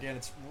Portland, Oregon.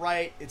 It's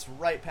right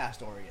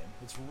past Oregon.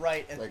 It's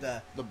right at Like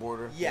the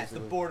border? yeah, it's the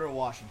basically? border of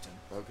Washington.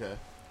 Okay.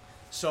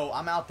 So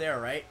I'm out there,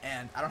 right,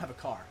 and I don't have a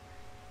car.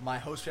 My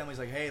host family's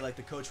like, hey, like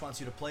the coach wants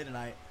you to play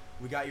tonight.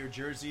 We got your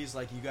jerseys.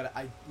 Like you gotta.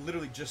 I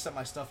literally just set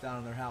my stuff down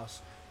in their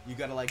house. You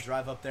gotta like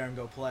drive up there and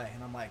go play.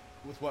 And I'm like,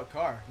 with what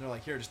car? And they're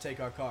like, here, just take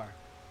our car.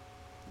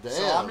 Damn.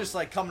 So I'm just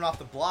like coming off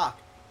the block.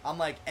 I'm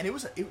like, and it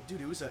was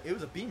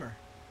a Beamer.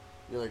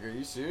 You're like, are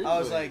you serious? I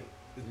was like,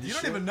 you you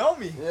don't sure? even know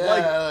me. Yeah,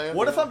 like, like,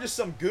 what if yeah. I'm just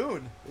some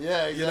goon?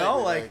 yeah, exactly. You know,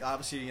 like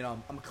obviously, you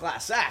know, I'm a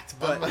class act,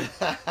 but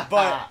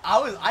but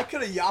I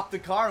could have yopped the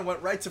car and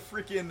went right to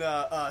freaking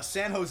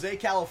San Jose,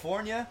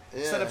 California,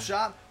 set Yeah. up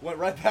shop, went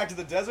right back to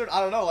the desert.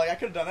 I don't know, like I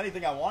could have done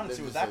anything I wanted They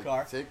to with just, that like,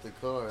 car. Take the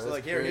car. So That's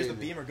like here's the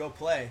crazy. Beamer, go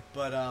play.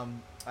 But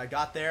I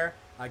got there.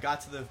 I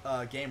got to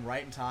the game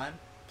right in time,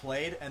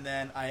 played, and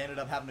then I ended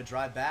up having to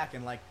drive back.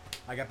 And like,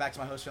 I got back to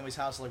my host family's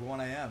house at like 1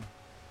 a.m.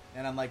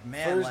 And I'm like,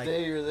 man, First like,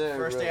 day you're there.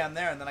 first bro. day I'm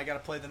there, and then I got to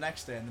play the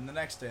next day, and then the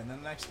next day, and then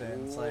the next day.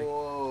 And it's like,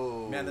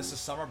 Whoa. man, this is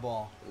summer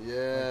ball.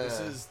 Yeah.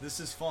 Like, this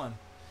is fun.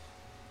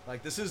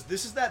 Like this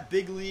is that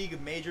big league,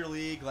 major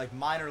league, like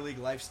minor league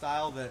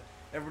lifestyle that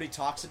everybody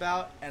talks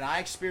about, and I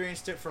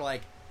experienced it for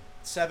like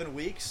 7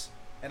 weeks,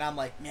 and I'm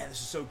like, man, this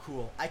is so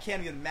cool. I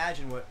can't even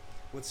imagine what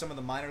some of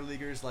the minor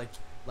leaguers like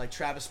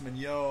Travis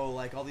Mignot,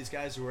 like all these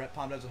guys who were at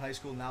Palm Desert High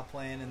School now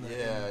playing in the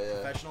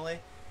professionally,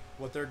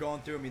 what they're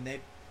going through. I mean,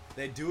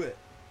 they do it.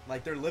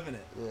 Like they're living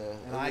it. Yeah.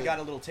 And I got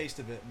a little taste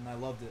of it, and I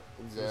loved it.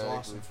 Exactly. It was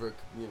awesome. For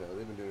they've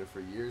been doing it for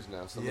years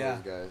now. Some Yeah.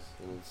 of those guys,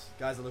 and it's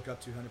Guys I look up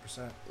to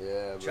 100%.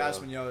 yeah, bro.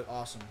 Travis Mignot,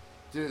 awesome.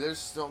 Dude, there's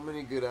so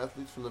many good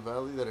athletes from the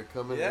Valley that are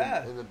coming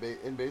Yeah.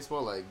 in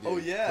baseball. Like, dude, Oh,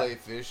 yeah. Clay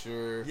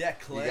Fisher. Yeah,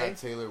 Clay. You got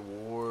Taylor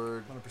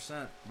Ward.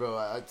 100%. Bro,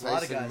 lot of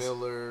Tyson guys.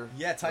 Miller.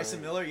 Yeah,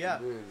 Tyson Miller, yeah.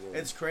 Dude,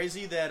 It's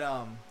crazy that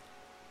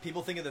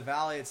people think of the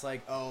Valley, it's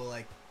like, oh,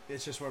 like,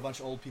 it's just where a bunch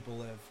of old people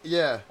live.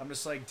 yeah. I'm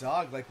just like,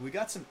 dog, like, we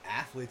got some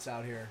athletes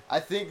out here. I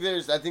think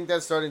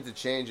that's starting to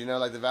change. You know,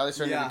 like the Valley's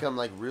starting Yeah. to become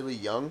like really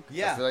young.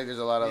 Yeah. I feel like there's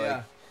a lot of Yeah.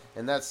 like,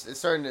 and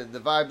the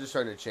vibes are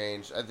starting to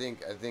change. I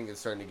think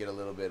it's starting to get a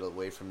little bit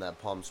away from that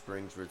Palm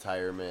Springs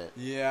retirement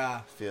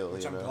Yeah. feel.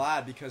 Which you I'm know?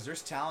 glad, because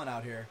there's talent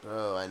out here.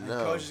 Oh, I And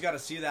know. coaches got to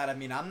see that. I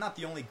mean, I'm not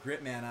the only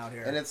grit man out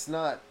here. And it's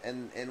not,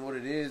 and what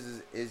it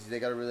is they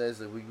gotta realize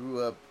that we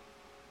grew up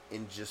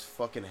in just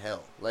fucking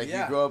hell. Like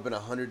Yeah. you grow up in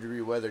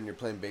 100-degree weather and you're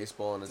playing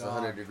baseball and it's Dog.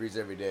 100 degrees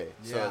every day.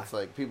 So Yeah. it's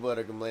like people that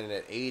are complaining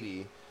at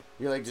 80,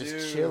 you're like just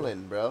Dude.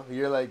 chilling, bro.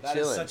 You're like That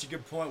chilling. is such a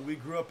good point. We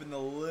grew up in the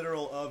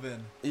literal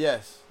oven.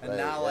 Yes. And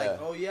now, like,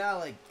 oh, yeah,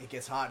 like, it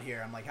gets hot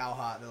here. I'm like, how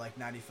hot? They're like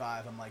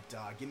 95. I'm like,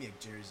 dog, give me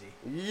a jersey.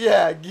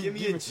 yeah, Give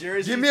me a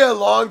jersey. Give me a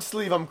long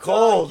sleeve. I'm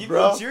cold, Dog, give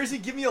bro. me a jersey,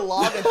 give me a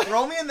log, and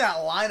throw me in that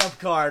lineup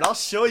card. I'll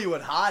show you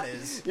what hot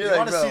is. You're You like,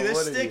 want to bro, see this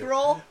what are stick you?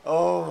 roll?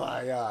 Oh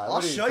my god.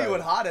 I'll show you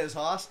what hot is,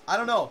 Haas. I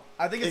don't know.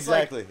 I think it's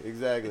Exactly. like,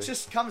 Exactly. it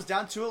just comes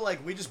down to it.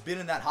 Like, we just been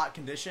in that hot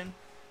condition.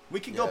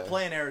 We can go Yeah.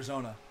 play in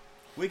Arizona.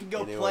 We can go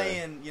Anywhere. play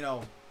in, you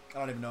know, I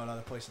don't even know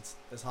another place that's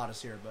as hot as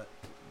here, but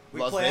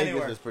we Las play Vegas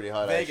anywhere. is pretty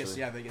hot. Vegas,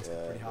 actually. yeah, Vegas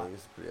is pretty hot. Vegas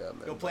is pretty hot,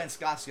 man. Go play in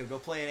Scottsdale. Go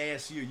play at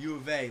ASU, U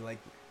of A. Like,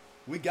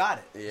 we got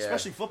it. Yeah.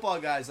 Especially football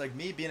guys like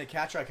me, being a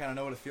catcher. I kind of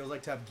know what it feels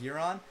like to have gear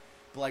on.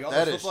 But like all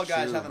That the is football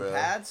guys true, having bro.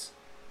 pads,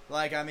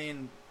 like I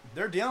mean,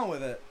 they're dealing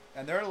with it,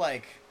 and they're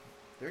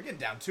getting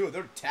down to it.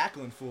 They're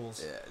tackling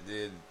fools. Yeah,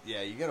 dude.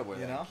 Yeah, you gotta wear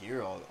You that know?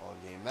 gear all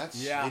game. That's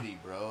Yeah.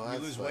 shitty, bro. You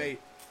That's lose like-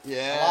 weight.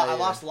 Yeah, I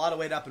lost a lot of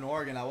weight up in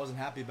Oregon. I wasn't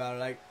happy about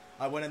it.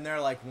 I went in there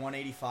like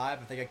 185.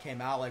 I think I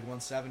came out like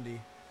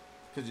 170.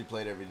 because you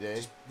played every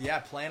day. Yeah,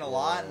 playing a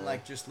lot and Yeah.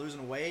 like just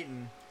losing weight,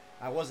 and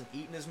I wasn't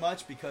eating as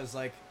much because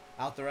like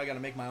out there I got to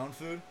make my own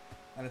food,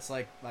 and it's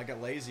like I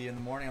got lazy in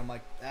the morning. I'm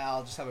like,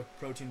 I'll just have a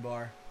protein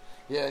bar.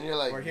 Yeah, and you're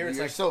like, Or here you're it's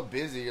like- so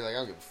busy. You're like, I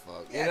don't give a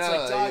fuck. Yeah, You it's know,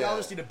 like, dog, yeah. I'll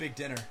just eat a big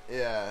dinner.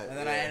 Yeah, And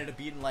then yeah. I ended up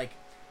eating like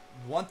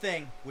one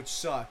thing which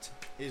sucked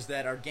is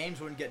that our games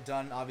wouldn't get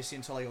done obviously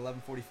until like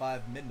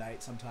 11:45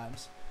 midnight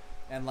sometimes,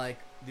 and like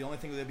the only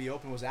thing that would be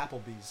open was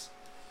Applebee's.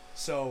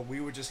 So we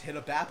would just hit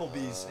up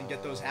Applebee's and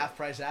get those half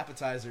price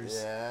appetizers.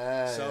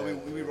 Yeah. So yeah,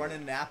 we would run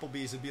into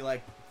Applebee's. It'd be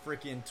like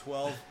freaking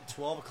 12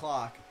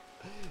 o'clock.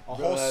 A Bro,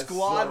 whole that's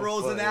squad so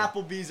rolls in funny.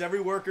 Applebee's. Every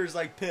worker's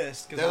like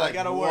pissed because They're I like,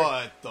 gotta work.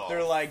 what the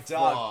They're like,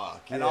 dog.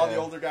 fuck? And all the Yeah.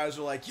 older guys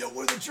are like, yo,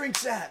 where the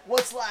drinks at?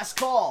 What's last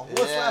call?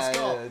 What's Yeah, last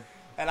call? yeah.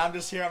 And I'm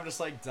just here. I'm just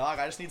like, dog,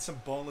 I just need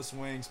some boneless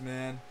wings,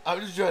 man. I'm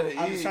just trying to eat.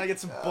 I'm just trying to get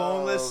some Oh,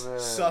 boneless man.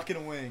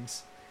 sucking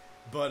wings.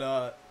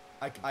 But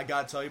I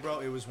gotta tell you, bro,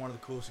 it was one of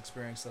the coolest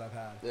experiences that I've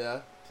had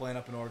Yeah. playing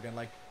up in Oregon.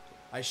 Like,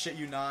 I shit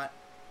you not.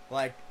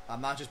 Like,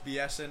 I'm not just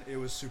BSing. It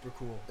was super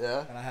cool.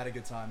 Yeah. And I had a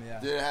good time, yeah.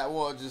 Dude,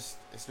 well, just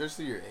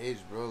especially your age,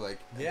 bro. Like,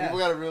 Yeah. people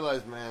gotta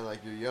realize, man. Like,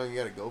 you're young, you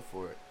gotta go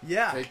for it.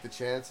 Yeah. Take the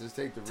chances,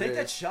 take the Take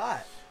that risks,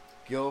 shot.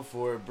 go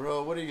for it,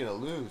 bro. What are you gonna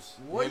lose?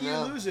 What are you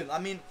know? losing? I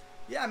mean,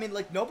 yeah, I mean,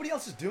 like, nobody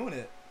else is doing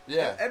it.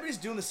 Yeah. Everybody's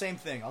doing the same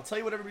thing. I'll tell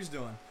you what everybody's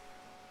doing.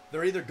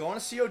 They're either going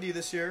to COD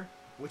this year,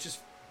 which is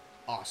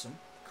awesome,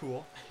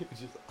 cool,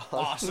 Which is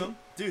awesome,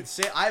 dude.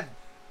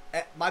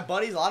 My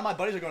buddies, a lot of my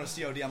buddies are going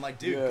to COD. I'm like,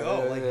 dude, Yeah,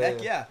 go, yeah, like, yeah, heck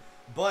yeah. yeah.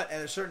 But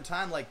at a certain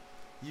time, like,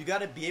 you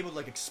got to be able to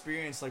like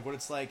experience like what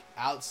it's like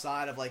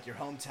outside of like your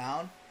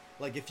hometown.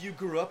 Like, if you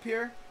grew up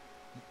here,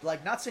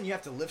 like, not saying you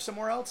have to live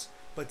somewhere else,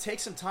 but take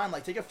some time,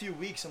 like, take a few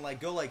weeks and like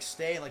go like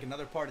stay in like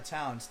another part of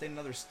town, stay in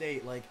another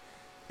state, like.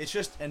 It's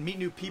just, and meet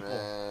new people.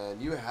 Man,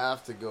 you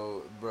have to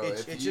go, bro.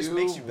 It if just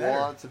makes you better.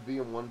 want to be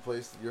in one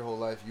place your whole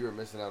life, you are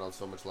missing out on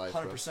so much life,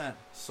 100%. bro.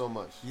 So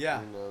much.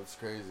 Yeah. You know, it's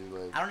crazy.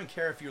 Like, I don't even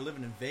care if you're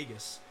living in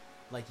Vegas.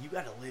 Like, you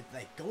gotta live.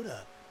 Like, go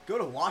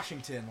to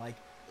Washington. Like,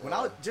 when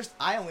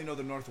I only know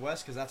the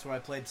Northwest because that's where I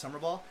played summer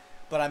ball.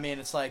 But I mean,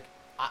 it's like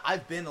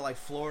I've been to like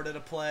Florida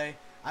to play.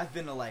 I've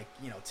been to like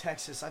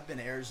Texas. I've been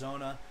to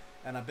Arizona,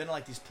 and I've been to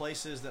like these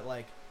places that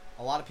like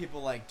a lot of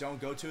people like don't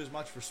go to as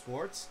much for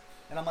sports.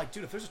 And I'm like,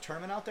 dude, if there's a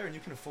tournament out there and you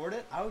can afford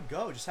it, I would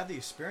go. Just have the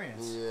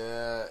experience.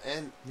 Yeah,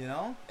 and you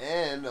know,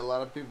 and a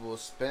lot of people will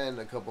spend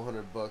a couple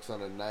 $100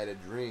 on a night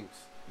of drinks.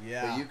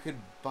 Yeah. But you could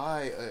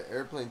buy an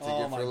airplane ticket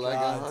Oh my for like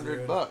God,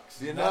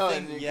 $100, you know, Nothing-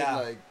 and you yeah.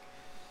 could like,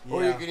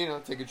 or you could, you know,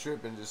 take a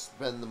trip and just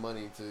spend the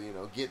money to, you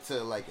know, get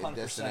to like a 100%.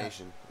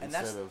 destination And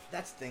instead of.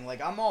 that's the thing.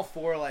 Like, I'm all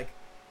for like,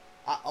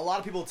 a lot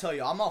of people tell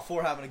you I'm all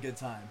for having a good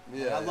time.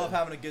 Like, Yeah, I love yeah.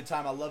 having a good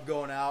time. I love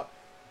going out,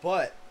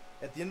 but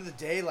at the end of the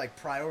day, like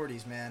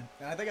priorities, man.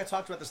 And I think I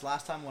talked about this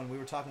last time when we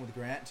were talking with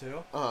Grant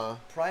too.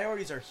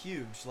 Priorities are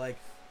huge. Like,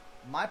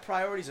 my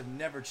priorities have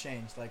never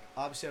changed. Like,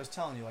 obviously, I was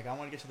telling you, like, I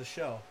want to get to the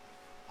show.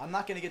 I'm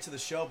not gonna get to the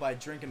show by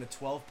drinking a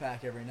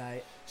 12-pack every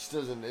night. Just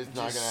doesn't. It's and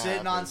not just gonna sitting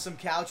happen. on some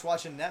couch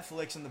watching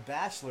Netflix and The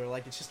Bachelor.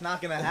 Like, it's just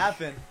not gonna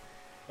happen.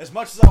 As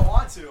much as I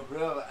want to.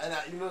 Bro, and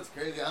you know what's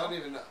crazy? I don't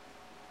even know.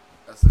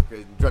 That's so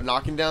crazy.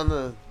 Knocking down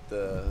the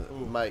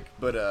Ooh. mic,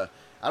 but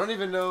I don't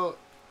even know.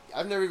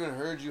 I've never even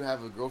heard you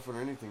have a girlfriend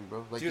or anything, bro.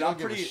 Like, Dude, you don't I'm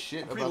give pretty- a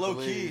shit I'm pretty about the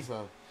low-key. ladies,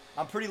 huh?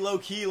 I'm pretty low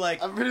key.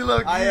 Like, I'm pretty low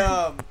key.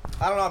 I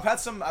don't know. I've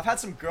had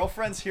some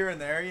girlfriends here and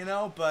there, you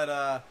know, but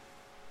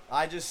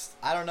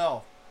I don't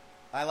know.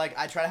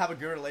 I try to have a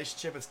good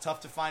relationship. It's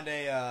tough to find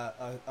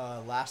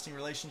a lasting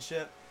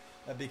relationship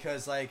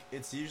because like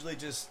it's usually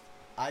just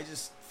I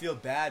just feel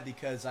bad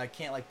because I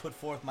can't like put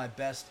forth my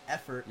best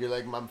effort. You're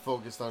like, I'm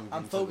focused on.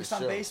 I'm getting to the focused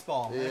on show.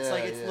 baseball. And it's Yeah,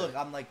 like it's yeah. look.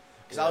 I'm like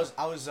because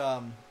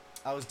Yeah.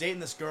 I was dating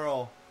this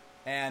girl,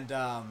 and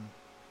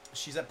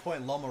she's at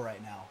Point Loma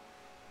right now,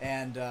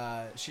 and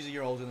she's a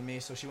year older than me,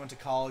 so she went to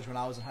college when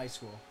I was in high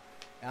school,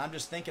 and I'm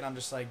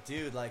just like,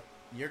 dude, like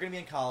you're gonna be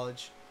in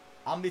college,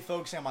 I'm gonna be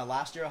focusing on my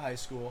last year of high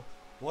school.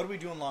 What are we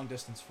doing long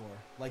distance for?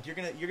 Like you're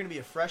gonna be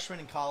a freshman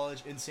in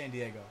college in San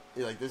Diego.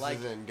 You're like, this Like,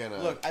 isn't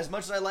gonna Look, as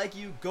much as I like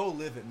you, go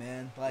live it,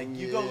 man. Like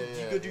you Yeah, go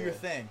yeah, do yeah. your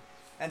thing.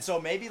 And so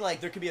maybe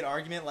like there could be an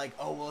argument like,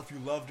 oh well, if you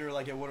loved her,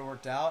 like it would have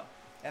worked out.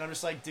 And I'm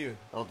just like, dude,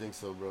 I don't think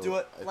so, bro. Do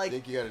it, I like-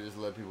 think you gotta just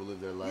let people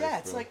live their life. yeah,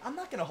 it's bro. like I'm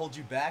not gonna hold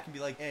you back and be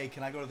like, hey,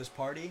 can I go to this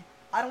party?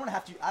 I don't want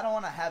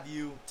to have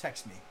you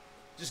text me.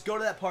 Just go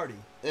to that party.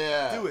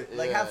 yeah, Do it.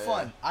 Like yeah, have yeah.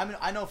 fun.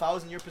 I know if I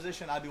was in your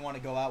position, I'd be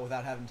wanting to go out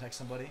without having to text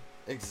somebody.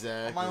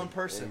 Exactly. I'm my own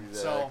person,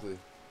 so- Exactly.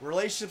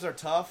 Relationships are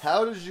tough.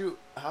 How did you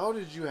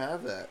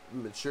have that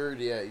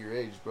maturity at your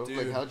age, bro? Like,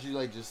 Dude. how'd you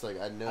like just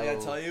like I know? I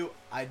gotta tell you,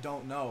 I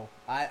don't know.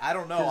 I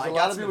don't know. 'Cause I a got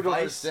lot of some people don't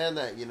advice. understand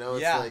that, you know.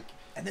 It's Yeah. like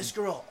And this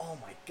girl, oh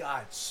my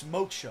god,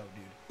 smoke show,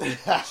 dude. she's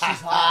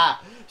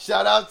hot.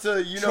 Shout out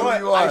to you know Troy,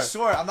 who you are. I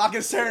swear, I'm not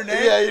gonna say her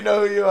name. Yeah, you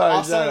know who you are. I'll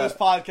Shout send her this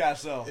out.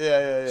 podcast though.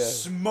 Yeah.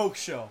 Smoke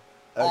show.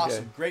 Okay.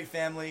 Awesome. Great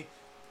family.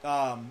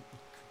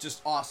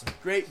 Just awesome.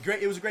 Great.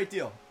 It was a great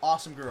deal.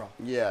 Awesome girl.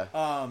 Yeah.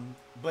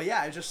 But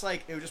yeah, it was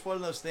just one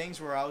of those things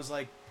where I was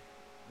like,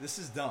 this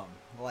is dumb.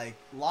 Like,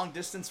 long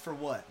distance for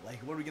what? Like,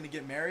 what are we gonna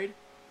get married?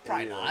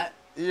 Probably Yeah. not.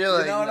 You're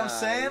like, know what I'm nah,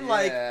 saying? Yeah,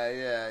 Like,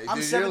 yeah. I'm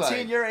Dude, 17,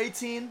 like, you're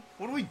 18.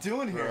 What are we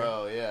doing here?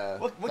 bro, yeah.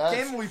 What That's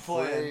game are we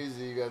playing?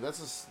 Crazy, you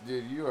guys.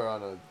 Dude. You are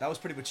on That was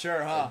pretty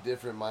mature, a huh?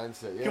 different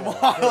mindset. Yeah. Come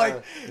on,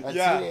 like, a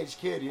yeah. teenage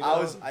kid. You know. I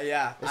was,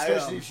 yeah.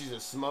 Especially if she's a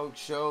smoke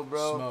show,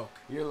 bro. Smoke.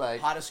 You're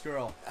like, Hottest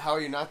girl. how are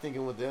you not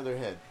thinking with the other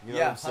head? You know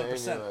Yeah, what I'm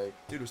saying? 100%. You're like,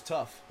 Dude, it was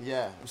tough.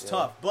 yeah. It was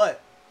tough.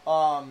 But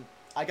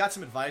I got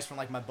some advice from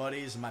like my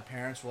buddies and my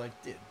parents were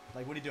like, dude,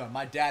 like what are you doing?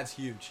 My dad's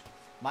huge.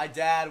 My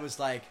dad was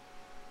like,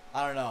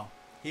 I don't know.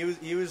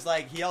 He was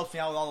like he helps me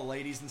out with all the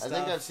ladies and I stuff.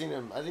 think I've seen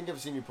him. I think I've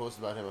seen you post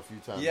about him a few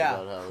times.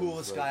 Yeah, about how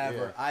coolest it's guy like,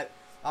 ever.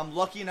 I'm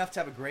lucky enough to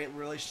have a great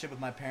relationship with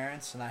my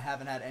parents, and I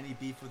haven't had any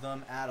beef with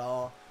them at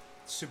all.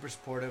 Super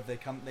supportive. They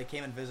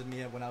came and visited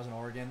me when I was in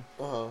Oregon.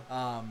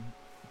 Uh-huh.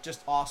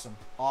 Just awesome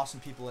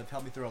people. Have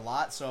helped me through a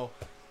lot. So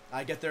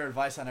I get their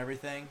advice on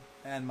everything.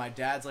 And my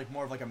dad's like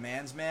more of like a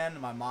man's man,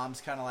 and my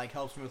mom's kind of like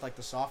helps me with like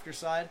the softer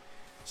side.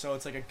 So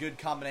it's like a good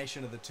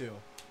combination of the two.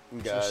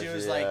 Gotcha,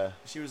 So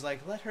she was like,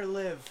 let her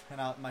live, and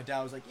my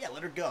dad was like, yeah,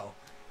 let her go.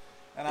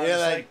 And I Yeah,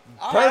 was like,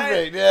 all perfect.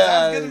 right, Yeah,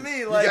 sounds good to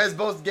me. Like, you guys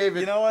both gave it.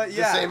 you know what? The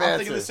Yeah, same I'm answer.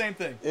 thinking the same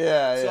thing.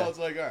 Yeah, yeah. So it's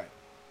like, all right,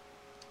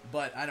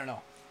 but I don't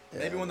know.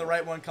 Maybe Yeah. when the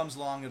right one comes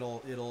along,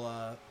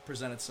 it'll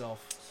present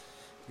itself.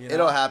 You know?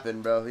 It'll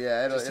happen, bro.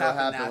 Yeah, it'll Just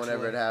happen happen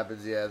whenever it naturally.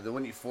 happens. Yeah,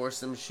 when you force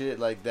some shit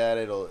like that,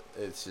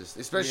 it's just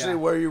especially Yeah.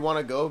 where you want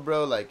to go,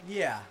 bro. Like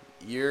Yeah.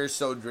 you're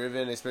so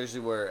driven, especially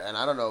where, and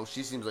I don't know.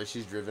 She seems like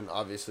she's driven.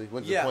 Obviously,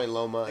 went to Yeah, Point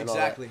Loma and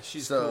exactly. all that.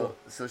 She's so, cool.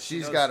 So She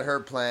she's knows- got her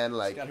plan.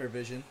 Like She's got her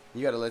vision.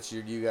 you got to let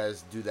you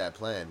guys do that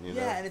plan. You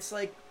know? Yeah, and it's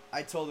like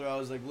I told her, I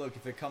was like, look,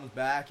 if it comes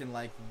back and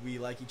like we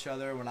like each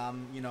other when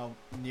I'm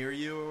near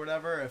you or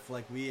whatever, if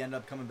like we end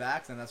up coming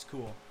back, then that's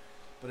cool.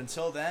 But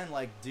until then,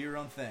 like do your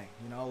own thing.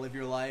 Live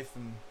your life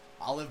and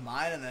I'll live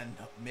mine, and then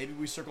maybe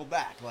we circle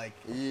back. Like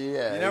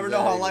Yeah. you never know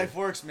how exactly. life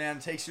works, man.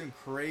 It takes you in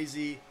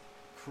crazy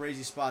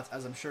spots,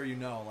 as I'm sure you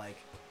know. Like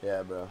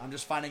Yeah, bro. I'm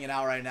just finding it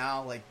out right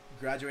now, like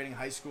graduating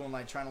high school and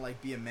like trying to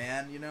like be a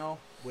man,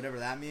 whatever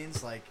that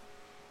means. Like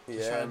just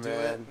Yeah, trying to do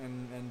it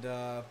man.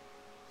 and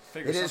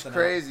figure It is something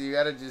crazy.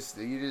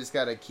 You just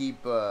gotta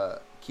keep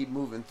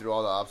moving through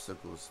all the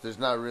obstacles. There's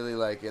not really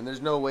and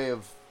there's no way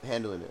of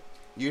handling it.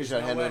 You just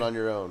There's gotta no handle it way. on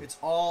your own. It's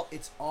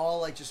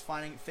all like just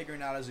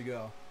figuring out as you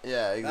go.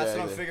 Yeah, exactly. That's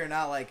what I'm figuring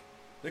out. Like,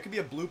 there could be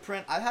a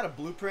blueprint. I've had a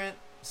blueprint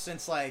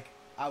since like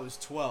I was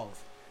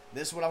 12.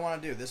 This is what I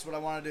want to do. This is what I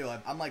want to do.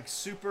 I'm like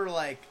super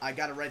like I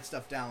gotta write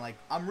stuff down. Like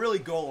I'm really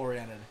goal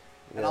oriented,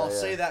 and I'll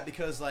say that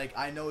because like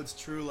I know it's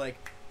true. Like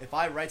if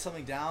I write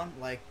something down,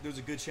 like there's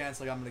a good chance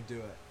like I'm gonna do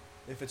it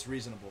if it's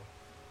reasonable.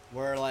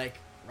 Where like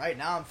right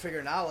now I'm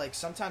figuring out like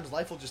sometimes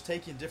life will just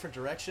take you in different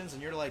directions,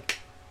 and you're like,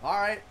 all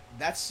right,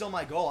 that's still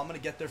my goal. I'm gonna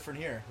get there from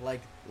here.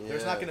 Like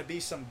there's not gonna be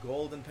some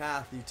golden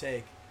path you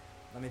take.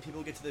 I mean,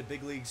 people get to the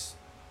big leagues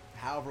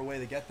however way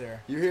they get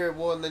there. You hear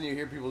and then you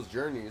hear people's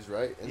journeys,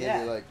 right? And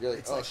then you're like,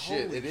 oh like,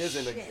 shit, it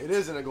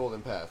isn't a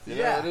golden path. You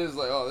know? It is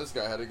like, oh, this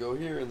guy had to go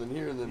here and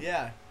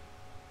then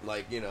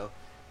like, you know,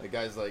 like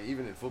guys like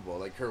even in football,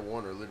 like Kurt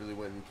Warner literally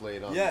went and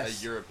played on a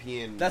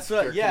European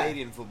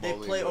Canadian football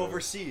league. They play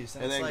overseas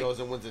and then goes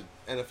and wins an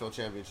NFL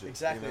championship.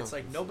 Exactly. You know? It's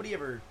like nobody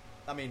ever,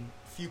 I mean,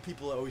 few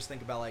people always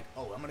think about like,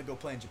 oh, I'm gonna go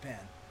play in Japan.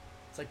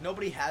 It's like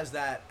nobody has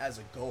that as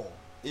a goal.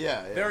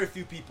 Yeah. Very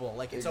few people.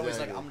 Like it's always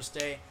like I'm gonna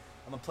stay.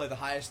 I'm gonna play the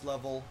highest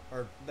level,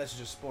 or that's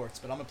just sports,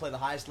 but I'm gonna play the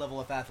highest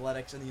level of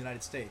athletics in the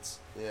United States.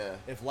 Yeah.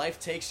 If life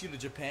takes you to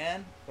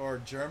Japan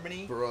or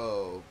Germany,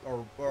 bro,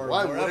 or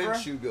why wherever,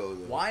 wouldn't you go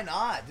there? Why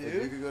not, dude?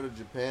 Like, you could go to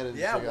Japan and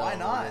why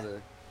not?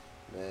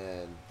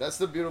 Man, that's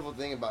the beautiful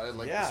thing about it.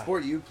 Like the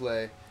sport you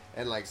play,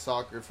 and like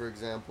soccer, for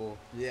example.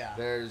 Yeah.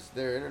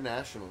 They're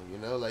international. You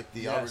know, like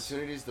the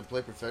opportunities to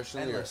play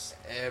professionally are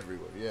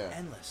everywhere. Yeah.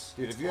 Endless.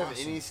 Dude, if you have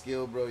any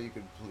skill, bro, you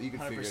could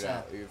figure it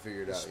out. You can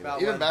figure it out. You know?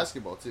 About Even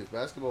basketball too.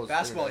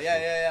 Basketball,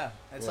 yeah.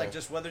 It's like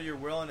just whether you're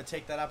willing to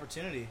take that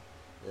opportunity.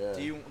 Yeah.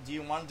 Do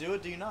you want to do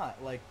it? Do you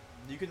not? Like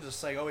you can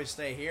just like always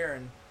stay here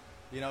and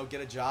you know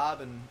get a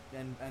job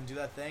and do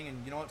that thing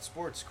and you know what,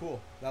 sports cool.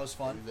 That was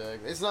fun.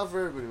 Exactly. It's not for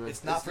everybody, man.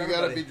 It's not for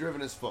everybody. everybody. You gotta be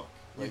driven as fuck.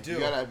 Like, you do. You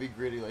gotta be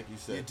gritty, like you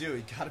said. You do.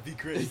 You gotta be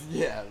gritty.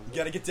 Yeah. You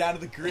gotta get down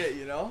to the grit.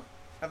 You know,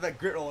 have that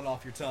grit rolling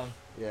off your tongue.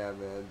 Yeah,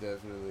 man,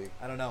 definitely.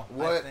 I don't know.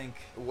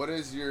 What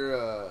is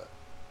your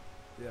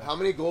how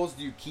many goals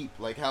do you keep?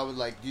 Like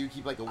do you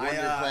keep like a 1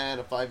 year plan,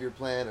 a 5 year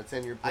plan, a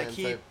 10 year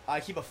plan? I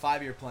keep a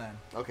 5 year plan.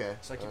 Okay.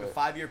 So I keep a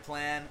 5 year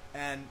plan,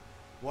 and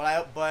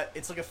but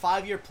it's like a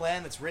 5 year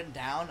plan that's written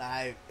down.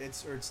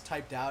 It's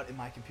typed out in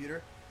my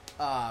computer.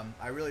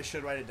 I really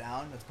should write it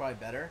down. That's probably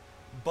better.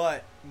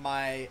 But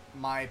my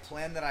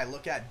plan that I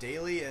look at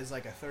daily is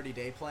like a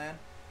 30-day plan.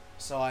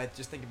 So I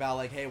just think about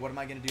like, hey, what am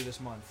I going to do this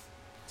month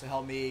to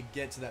help me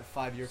get to that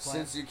 5 year plan?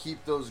 Since you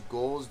keep those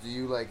goals, do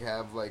you like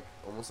have like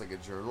almost like a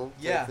journal?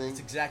 Yeah, thing? that's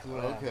exactly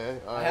what I have. Okay,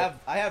 all right.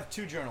 I have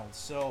 2 journals.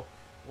 So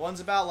one's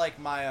about like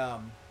my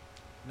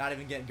not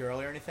even getting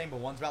girly or anything, but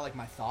one's about like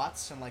my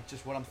thoughts and like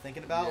just what I'm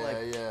thinking about.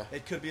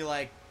 It could be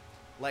like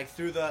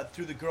through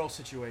the girl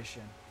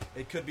situation.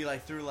 It could be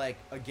like through like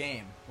a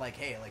game. Like,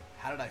 hey, like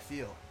how did I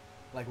feel?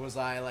 Like, was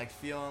I, like,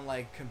 feeling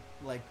like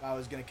I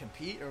was going to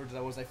compete,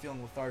 or was I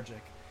feeling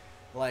lethargic?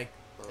 Like,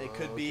 it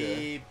could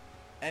be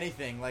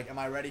anything. Like, am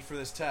I ready for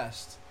this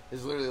test?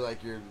 It's literally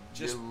like your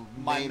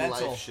my main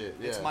mental life shit.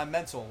 Yeah. It's my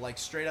mental, like,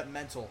 straight up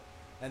mental.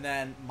 And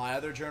then my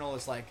other journal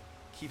is, like,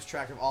 keeps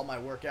track of all my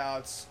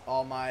workouts,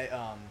 all my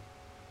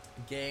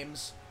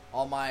games,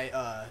 all my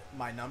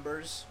my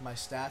numbers, my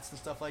stats and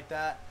stuff like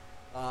that.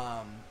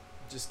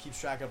 Just keeps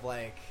track of,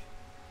 like,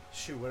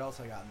 shoot, what else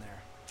I got in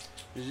there?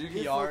 Did you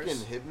get PRs.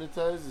 fucking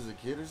hypnotized as a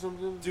kid or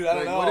something? Dude, I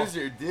don't know. What is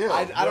your deal?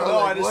 I don't know.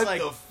 I just what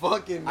like the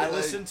fucking. I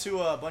listened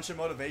to a bunch of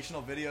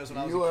motivational videos when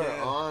I was a kid. You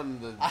are on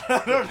the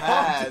I don't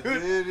path, know,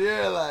 dude. dude.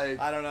 You're like.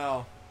 I don't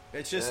know.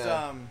 It's just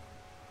I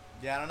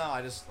don't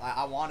know.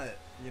 I want it.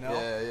 You know.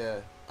 Yeah.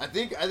 I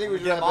think we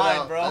should Get wrap mine, it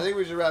up. bro. I think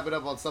we should wrap it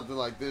up on something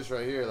like this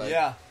right here. Like,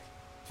 yeah.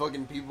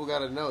 Fucking people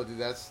gotta know, dude.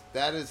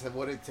 That is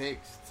what it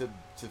takes to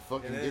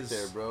fucking get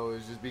there, bro.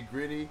 Is just be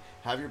gritty.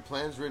 Have your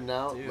plans written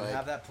out. Dude, like,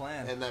 have that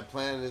plan. And that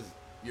plan is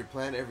your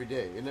plan every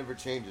day. It never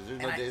changes. There's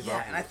no days off.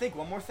 Yeah, and I think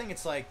one more thing.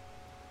 It's like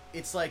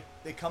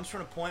it comes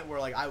from a point where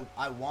like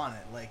I want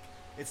it. Like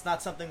it's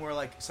not something where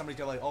like somebody's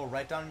got like, oh,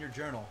 write down in your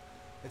journal.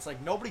 It's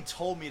like nobody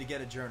told me to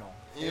get a journal.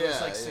 It was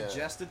like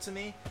suggested to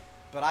me.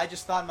 But I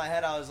just thought in my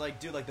head, I was like,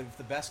 dude, like if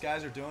the best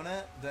guys are doing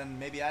it, then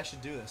maybe I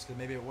should do this because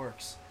maybe it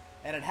works.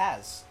 And it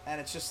has. And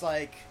it's just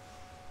like,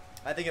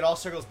 I think it all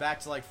circles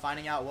back to like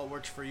finding out what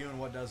works for you and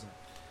what doesn't.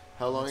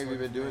 How long have you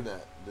been doing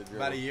that?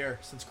 About a year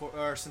since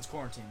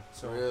quarantine.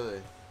 So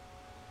really?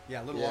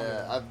 Yeah, a little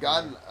longer.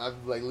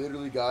 I've like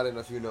literally gotten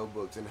a few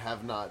notebooks and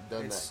have not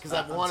done that because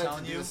I've wanted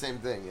to do the same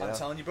thing. You know? I'm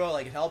telling you, bro,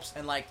 like it helps.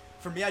 And like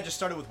for me, I just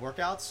started with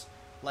workouts.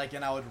 Like,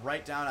 and I would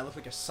write down. I look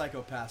like a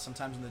psychopath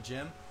sometimes in the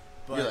gym.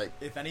 But like,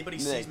 if anybody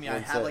sees me, I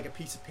have like a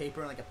piece of paper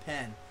and like a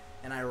pen,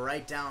 and I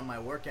write down my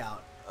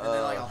workout. And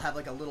then like I'll have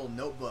like a little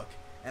notebook,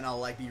 and I'll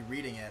like be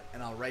reading it,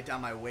 and I'll write down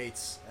my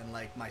weights and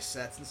like my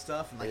sets and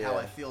stuff, and like how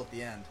I feel at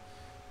the end.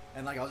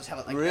 And like I'll just have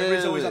it like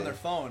everybody's always on their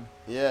phone.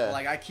 Yeah. But,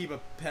 like I keep a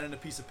pen and a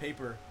piece of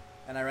paper,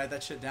 and I write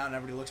that shit down, and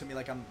everybody looks at me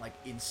like I'm like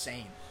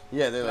insane.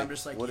 Yeah, they're but like, I'm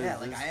just like, what yeah,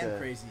 is like this I am guy?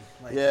 crazy.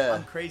 Like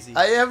I'm crazy.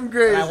 I am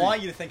crazy. And I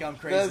want you to think I'm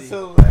crazy. That's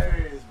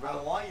hilarious, bro.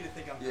 I want you to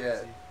think I'm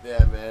crazy.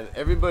 Yeah, man.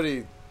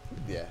 Everybody,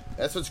 Yeah,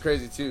 that's what's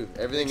crazy too.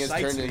 Everything is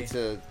Excites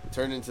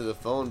turned into the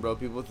phone, bro.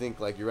 People think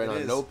like you're writing on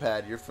a is.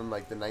 notepad. You're from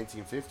like the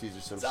 1950s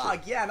or some Dog,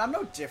 shit. yeah, and I'm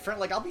no different.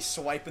 Like, I'll be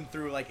swiping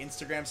through, like,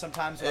 Instagram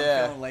sometimes when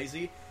Yeah. I'm feeling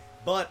lazy.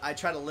 But I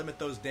try to limit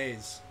those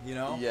days, you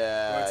know?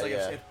 Yeah, Where it's like,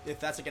 yeah. if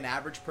that's, like, an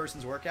average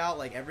person's workout,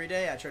 like, every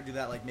day, I try to do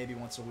that, like, maybe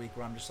once a week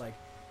where I'm just like,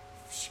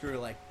 screw,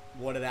 like,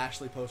 what did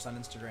Ashley post on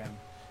Instagram?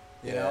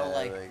 You know?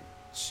 Like,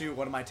 shoot,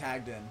 what am I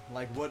tagged in?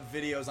 Like, what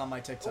videos on my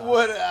TikTok?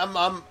 what What am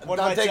I'm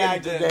I taking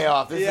tagged the in? day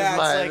off. This yeah, is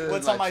my, it's this like, is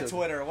what's my on my trip.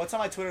 Twitter? What's on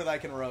my Twitter that I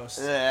can roast?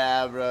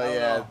 Yeah, bro. I don't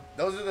Yeah, know.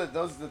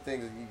 those are the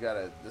things that you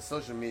gotta. The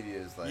social media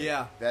is like.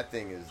 Yeah. That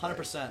thing is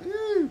 100%.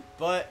 Like,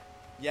 But,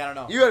 yeah, I don't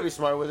know. you gotta be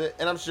smart with it,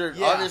 and I'm sure,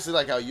 Yeah. obviously,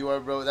 like how you are,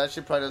 bro. That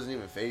shit probably doesn't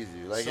even phase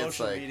you. Like social it's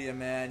like, media,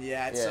 man.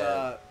 Yeah, it's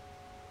Yeah.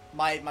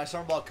 my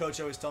summer ball coach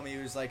always told me, he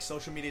was like,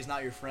 social media is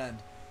not your friend,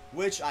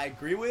 which I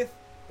agree with,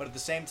 but at the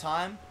same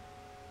time,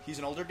 he's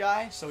an older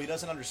guy, so he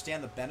doesn't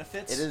understand the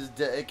benefits. it is.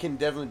 It can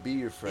definitely be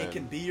your friend. It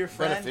can be your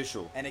friend,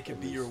 beneficial, and it can at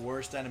be least. your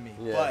worst enemy.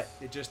 Yes.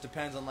 But it just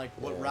depends on like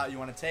what Yeah. route you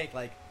want to take.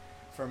 Like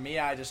for me,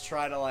 I just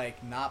try to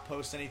like not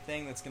post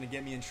anything that's gonna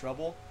get me in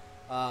trouble,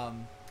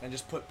 and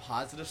just put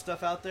positive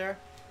stuff out there.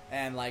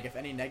 And like if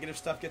any negative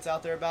stuff gets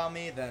out there about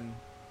me, then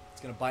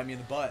it's gonna bite me in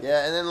the butt.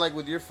 Yeah, and then like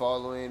with your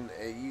following,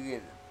 you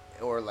can,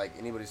 or like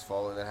anybody's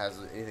following that has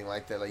anything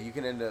like that, like you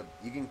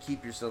can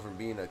keep yourself from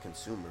being a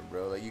consumer,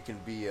 bro. Like you can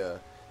be a,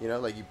 you know,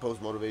 like you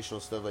post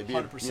motivational stuff, like be,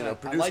 100%. you know, I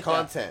produce like that.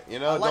 content, you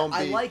know, don't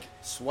I be like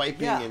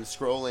swiping yeah. and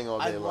scrolling all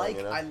day long,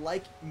 you know. I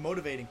like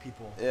motivating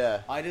people.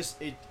 Yeah. I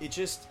just it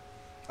just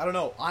I don't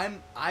know.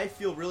 I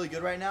feel really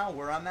good right now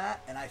where I'm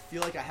at, and I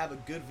feel like I have a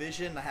good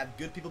vision. I have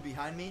good people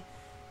behind me,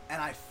 and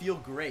I feel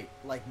great,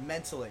 like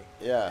mentally.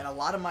 Yeah. And a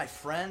lot of my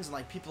friends and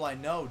like people I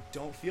know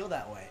don't feel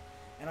that way,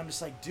 and I'm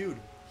just like, dude,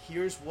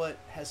 here's what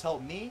has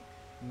helped me.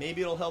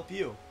 Maybe it'll help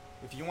you.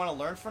 If you want to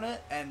learn from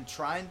it and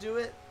try and do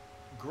it,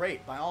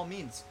 great. By all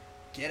means,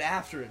 get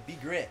after it. Be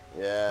grit.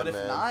 Yeah, But if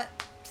man. not,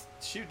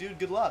 shoot, dude.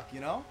 Good luck.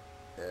 You know.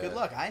 Yeah. Good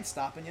luck. I ain't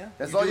stopping you.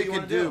 That's You all do you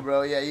what can wanna do,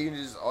 bro. Yeah, you can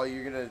just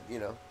you're gonna, you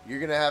know, you're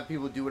gonna have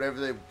people do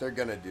whatever they're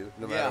gonna do,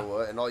 no matter Yeah.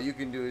 what, and all you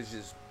can do is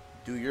just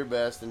do your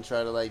best and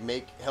try to like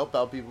help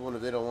out people. And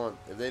if they don't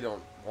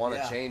want to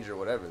Yeah. change or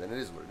whatever, then it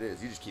is what it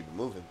is. You just keep it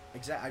moving.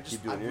 Exactly.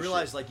 Keep I doing your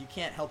realized shit. like you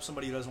can't help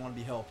somebody who doesn't want to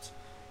be helped.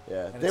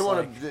 Yeah, And they it's want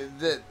like-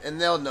 to, and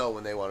they'll know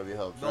when they want to be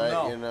helped, They'll right?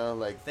 know. You know,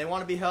 like If they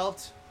want to be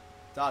helped,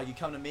 dog, you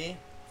come to me.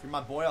 If you're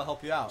my boy, I'll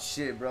help you out.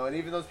 shit, bro. And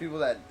even those people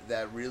that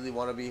really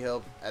want to be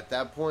helped, at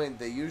that point,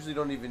 they usually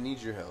don't even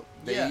need your help.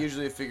 They Yeah.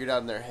 usually have figured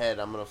out in their head,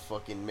 I'm gonna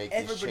fucking make these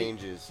Everybody-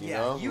 changes. You yeah,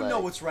 know, you like, know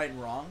what's right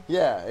and wrong.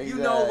 Yeah, exactly. You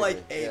know,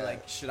 like, hey, yeah.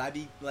 like, should I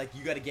be like,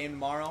 you got a game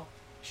tomorrow?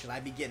 Should I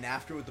be getting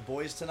after it with the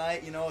boys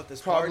tonight? You know, at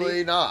this Probably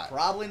party? not.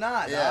 Probably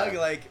not. Yeah, Dog.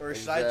 Like, or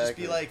should I just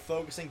be exactly. like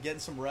focusing, getting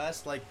some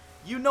rest? Like,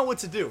 you know what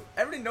to do.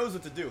 Everybody knows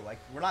what to do. Like,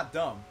 we're not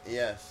dumb.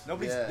 Yes.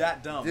 Nobody's yeah.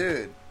 that dumb.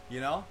 Dude. You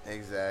know?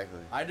 Exactly.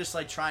 I just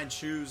like try and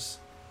choose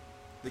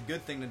the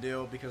good thing to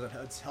do because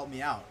it's helped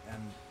me out, and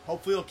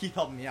hopefully it'll keep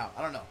helping me out.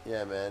 I don't know.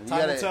 Yeah, man. You Time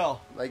gotta, will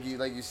tell. Like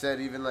you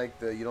said, even like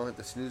you don't hit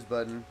the snooze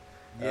button.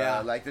 Yeah.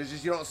 Like there's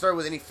just, you don't start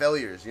with any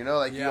failures. You know,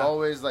 like you Yeah.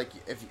 always like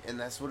and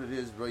that's what it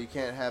is, bro. You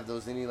can't have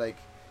those any like.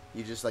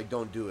 You just like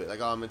don't do it.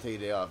 Like, oh, I'm gonna take a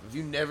day off. If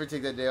you never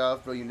take that day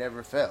off, bro, you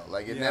never fail.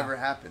 Like it Yeah. never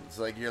happens.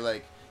 Like you're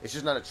like, it's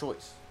just not a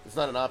choice. It's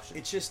not an option.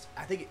 It's just,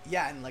 I think,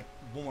 yeah, and like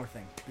one more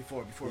thing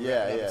before we Yeah,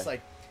 wrap it up. yeah. It's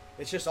like,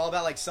 it's just all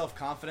about like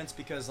self-confidence,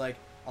 because like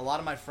a lot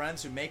of my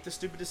friends who make the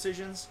stupid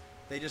decisions,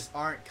 they just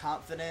aren't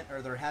confident,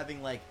 or they're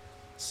having like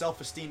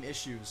self-esteem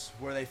issues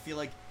where they feel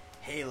like,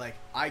 hey, like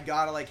I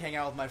gotta like hang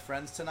out with my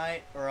friends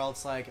tonight, or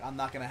else like I'm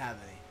not gonna have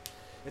any.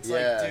 It's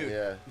Yeah, like, dude,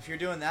 yeah. if you're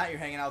doing that, you're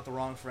hanging out with the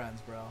wrong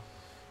friends, bro.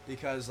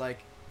 Because like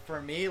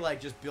for me, like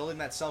just building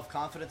that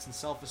self-confidence and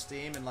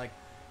self-esteem, and like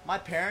my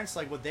parents,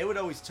 like what they would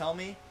always tell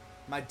me,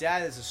 my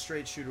dad is a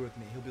straight shooter with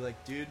me. He'll be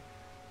like, dude,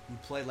 you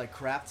played like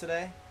crap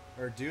today,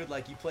 or dude,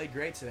 like you played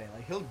great today.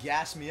 Like he'll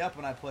gas me up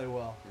when I play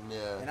well,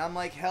 Yeah. and I'm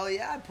like, hell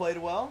yeah, I played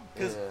well,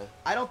 because Yeah.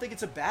 I don't think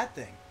it's a bad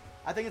thing.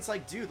 I think it's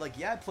like, dude, like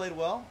yeah, I played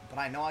well, but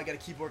I know I got to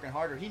keep working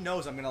harder. He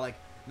knows I'm gonna like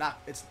not.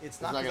 It's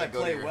not not because gonna I go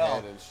to play your well.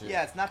 head and shit.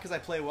 Yeah, it's not because I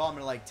play well. I'm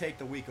gonna like take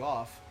the week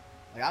off.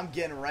 Like I'm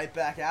getting right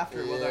back after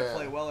it, whether I Yeah.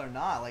 play well or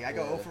not. Like I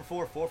go Yeah. 0 for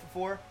 4, 4 for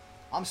 4.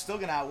 I'm still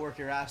gonna outwork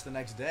your ass the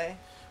next day.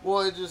 Well,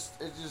 it's just,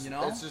 You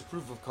know? it's just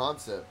proof of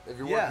concept. If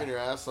you're Yeah. working your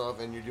ass off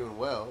and you're doing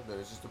well, then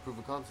it's just a proof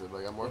of concept.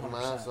 Like I'm working my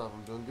 100%. ass off,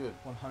 I'm doing good.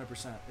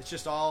 100%. It's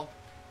just all,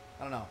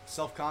 I don't know,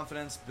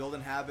 self-confidence,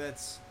 building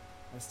habits,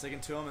 and sticking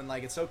to them. And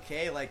like it's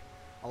okay. Like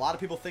a lot of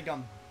people think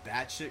I'm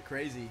batshit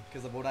crazy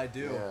because of what I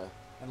do. Yeah.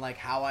 And like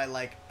how I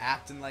like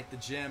act in like the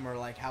gym, or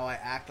like how I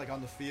act like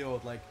on the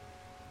field. Like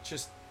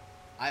just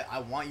I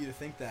want you to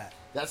think that.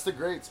 That's the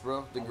greats,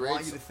 bro. The I want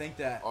greats you to think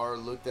that. are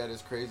looked at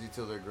as crazy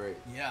till they're great,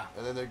 Yeah.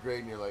 and then they're great,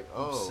 and you're like,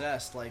 oh,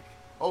 Obsessed. Like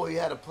oh, he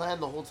had a plan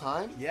the whole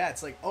time. yeah,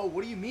 it's like, oh,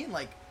 what do you mean?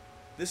 Like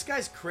this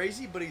guy's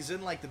crazy, but he's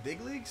in like the big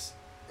leagues.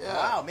 Yeah.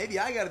 Wow, maybe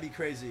I gotta be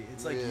crazy.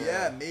 It's like, Yeah.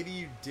 yeah, maybe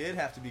you did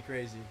have to be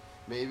crazy.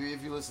 maybe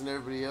if you listen to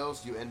everybody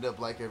else, you end up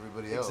like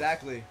everybody else.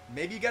 Exactly.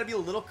 Maybe you gotta be a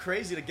little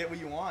crazy to get what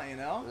you want, you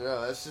know?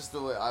 Yeah, that's just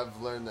the way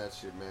I've learned that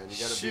shit, man. You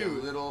gotta be a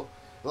little.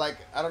 Like,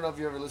 I don't know if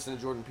you ever listened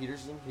to Jordan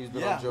Peterson. He's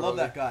been on Joe love Rogan.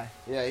 that guy.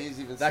 Yeah, he's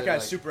even That said,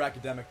 guy's like, super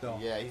academic, though.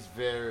 Yeah, he's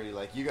very,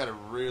 like, you gotta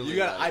really. You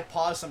gotta. like, I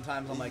pause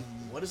sometimes. I'm like,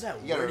 what does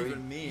that word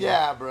even mean?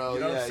 Yeah, bro. You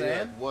know yeah, what I'm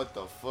saying? Like, what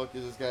the fuck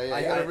is this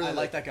guy? Yeah, I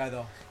like that guy,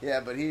 though.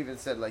 Yeah, but he even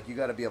said, like, you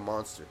gotta be a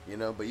monster, you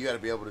know? But you gotta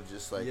be able to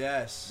just, like,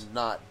 yes,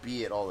 not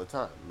be it all the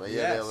time. Like, you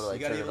yes, gotta be able to, like,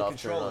 you gotta turn be it able off,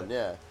 to turn it control on. it.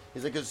 Yeah.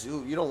 He's like, cause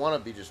you don't want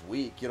to be just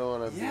weak. You don't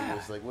want to be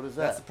just, like, what is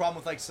that? That's the problem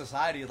with, like,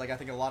 society. Like, I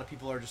think a lot of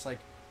people are just, like,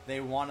 they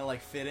want to,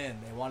 like, fit in.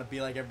 They want to be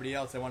like everybody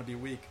else. They want to be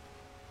weak.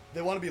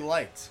 They want to be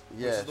liked.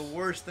 Yes. Which is the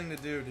worst thing to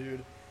do,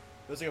 dude.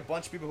 There's, like, a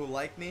bunch of people who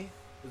like me.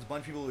 There's a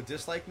bunch of people who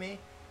dislike me.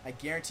 I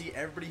guarantee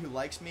everybody who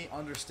likes me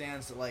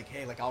understands that, like,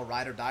 hey, like, I'll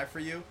ride or die for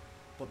you.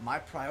 But my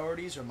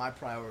priorities are my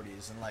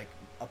priorities. And, like,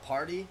 a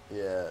party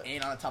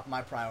ain't on the top of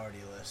my priority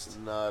list.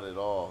 Not at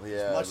all. Yeah.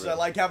 As much as I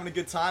like having a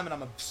good time and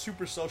I'm a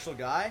super social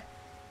guy,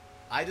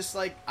 I just,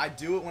 like, I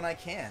do it when I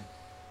can.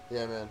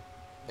 Yeah, man.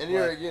 And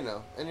you're, you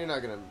know, and you're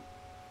not gonna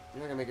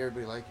make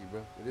everybody like you,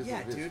 bro. It is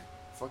what it is. Dude.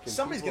 Fucking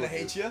Somebody's people, gonna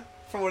hate you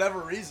for whatever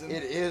reason.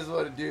 It is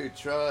what it, dude.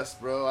 Trust,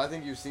 bro. I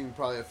think you've seen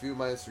probably a few of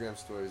my Instagram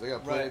stories. I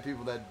got plenty of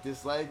people that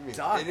dislike me.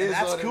 Dog, it is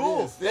that's what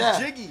cool. it is. That's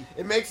Yeah. jiggy.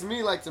 It makes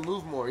me like to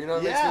move more. You know,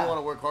 it makes me want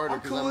to work harder I'm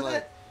because cool I'm with like.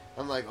 it.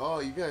 I'm like, oh,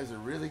 you guys are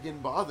really getting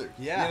bothered.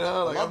 Yeah, you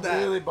know, like love I'm that.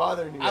 really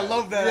bothering you. I guys.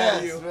 love that out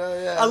of Yes, you.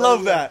 bro, yeah, I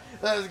love that.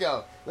 Let's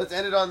go. Let's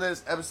end it on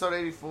this episode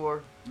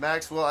 84.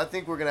 Maxwell, I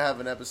think we're gonna have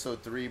an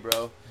episode 3,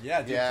 bro.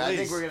 Yeah, dude, Yeah, please. I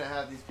think we're gonna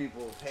have these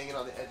people hanging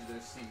on the edge of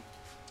their seat.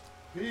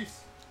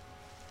 Peace.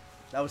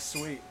 That was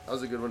sweet. That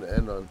was a good one to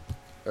end on.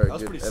 That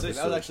was pretty sick.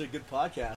 That was actually a good podcast.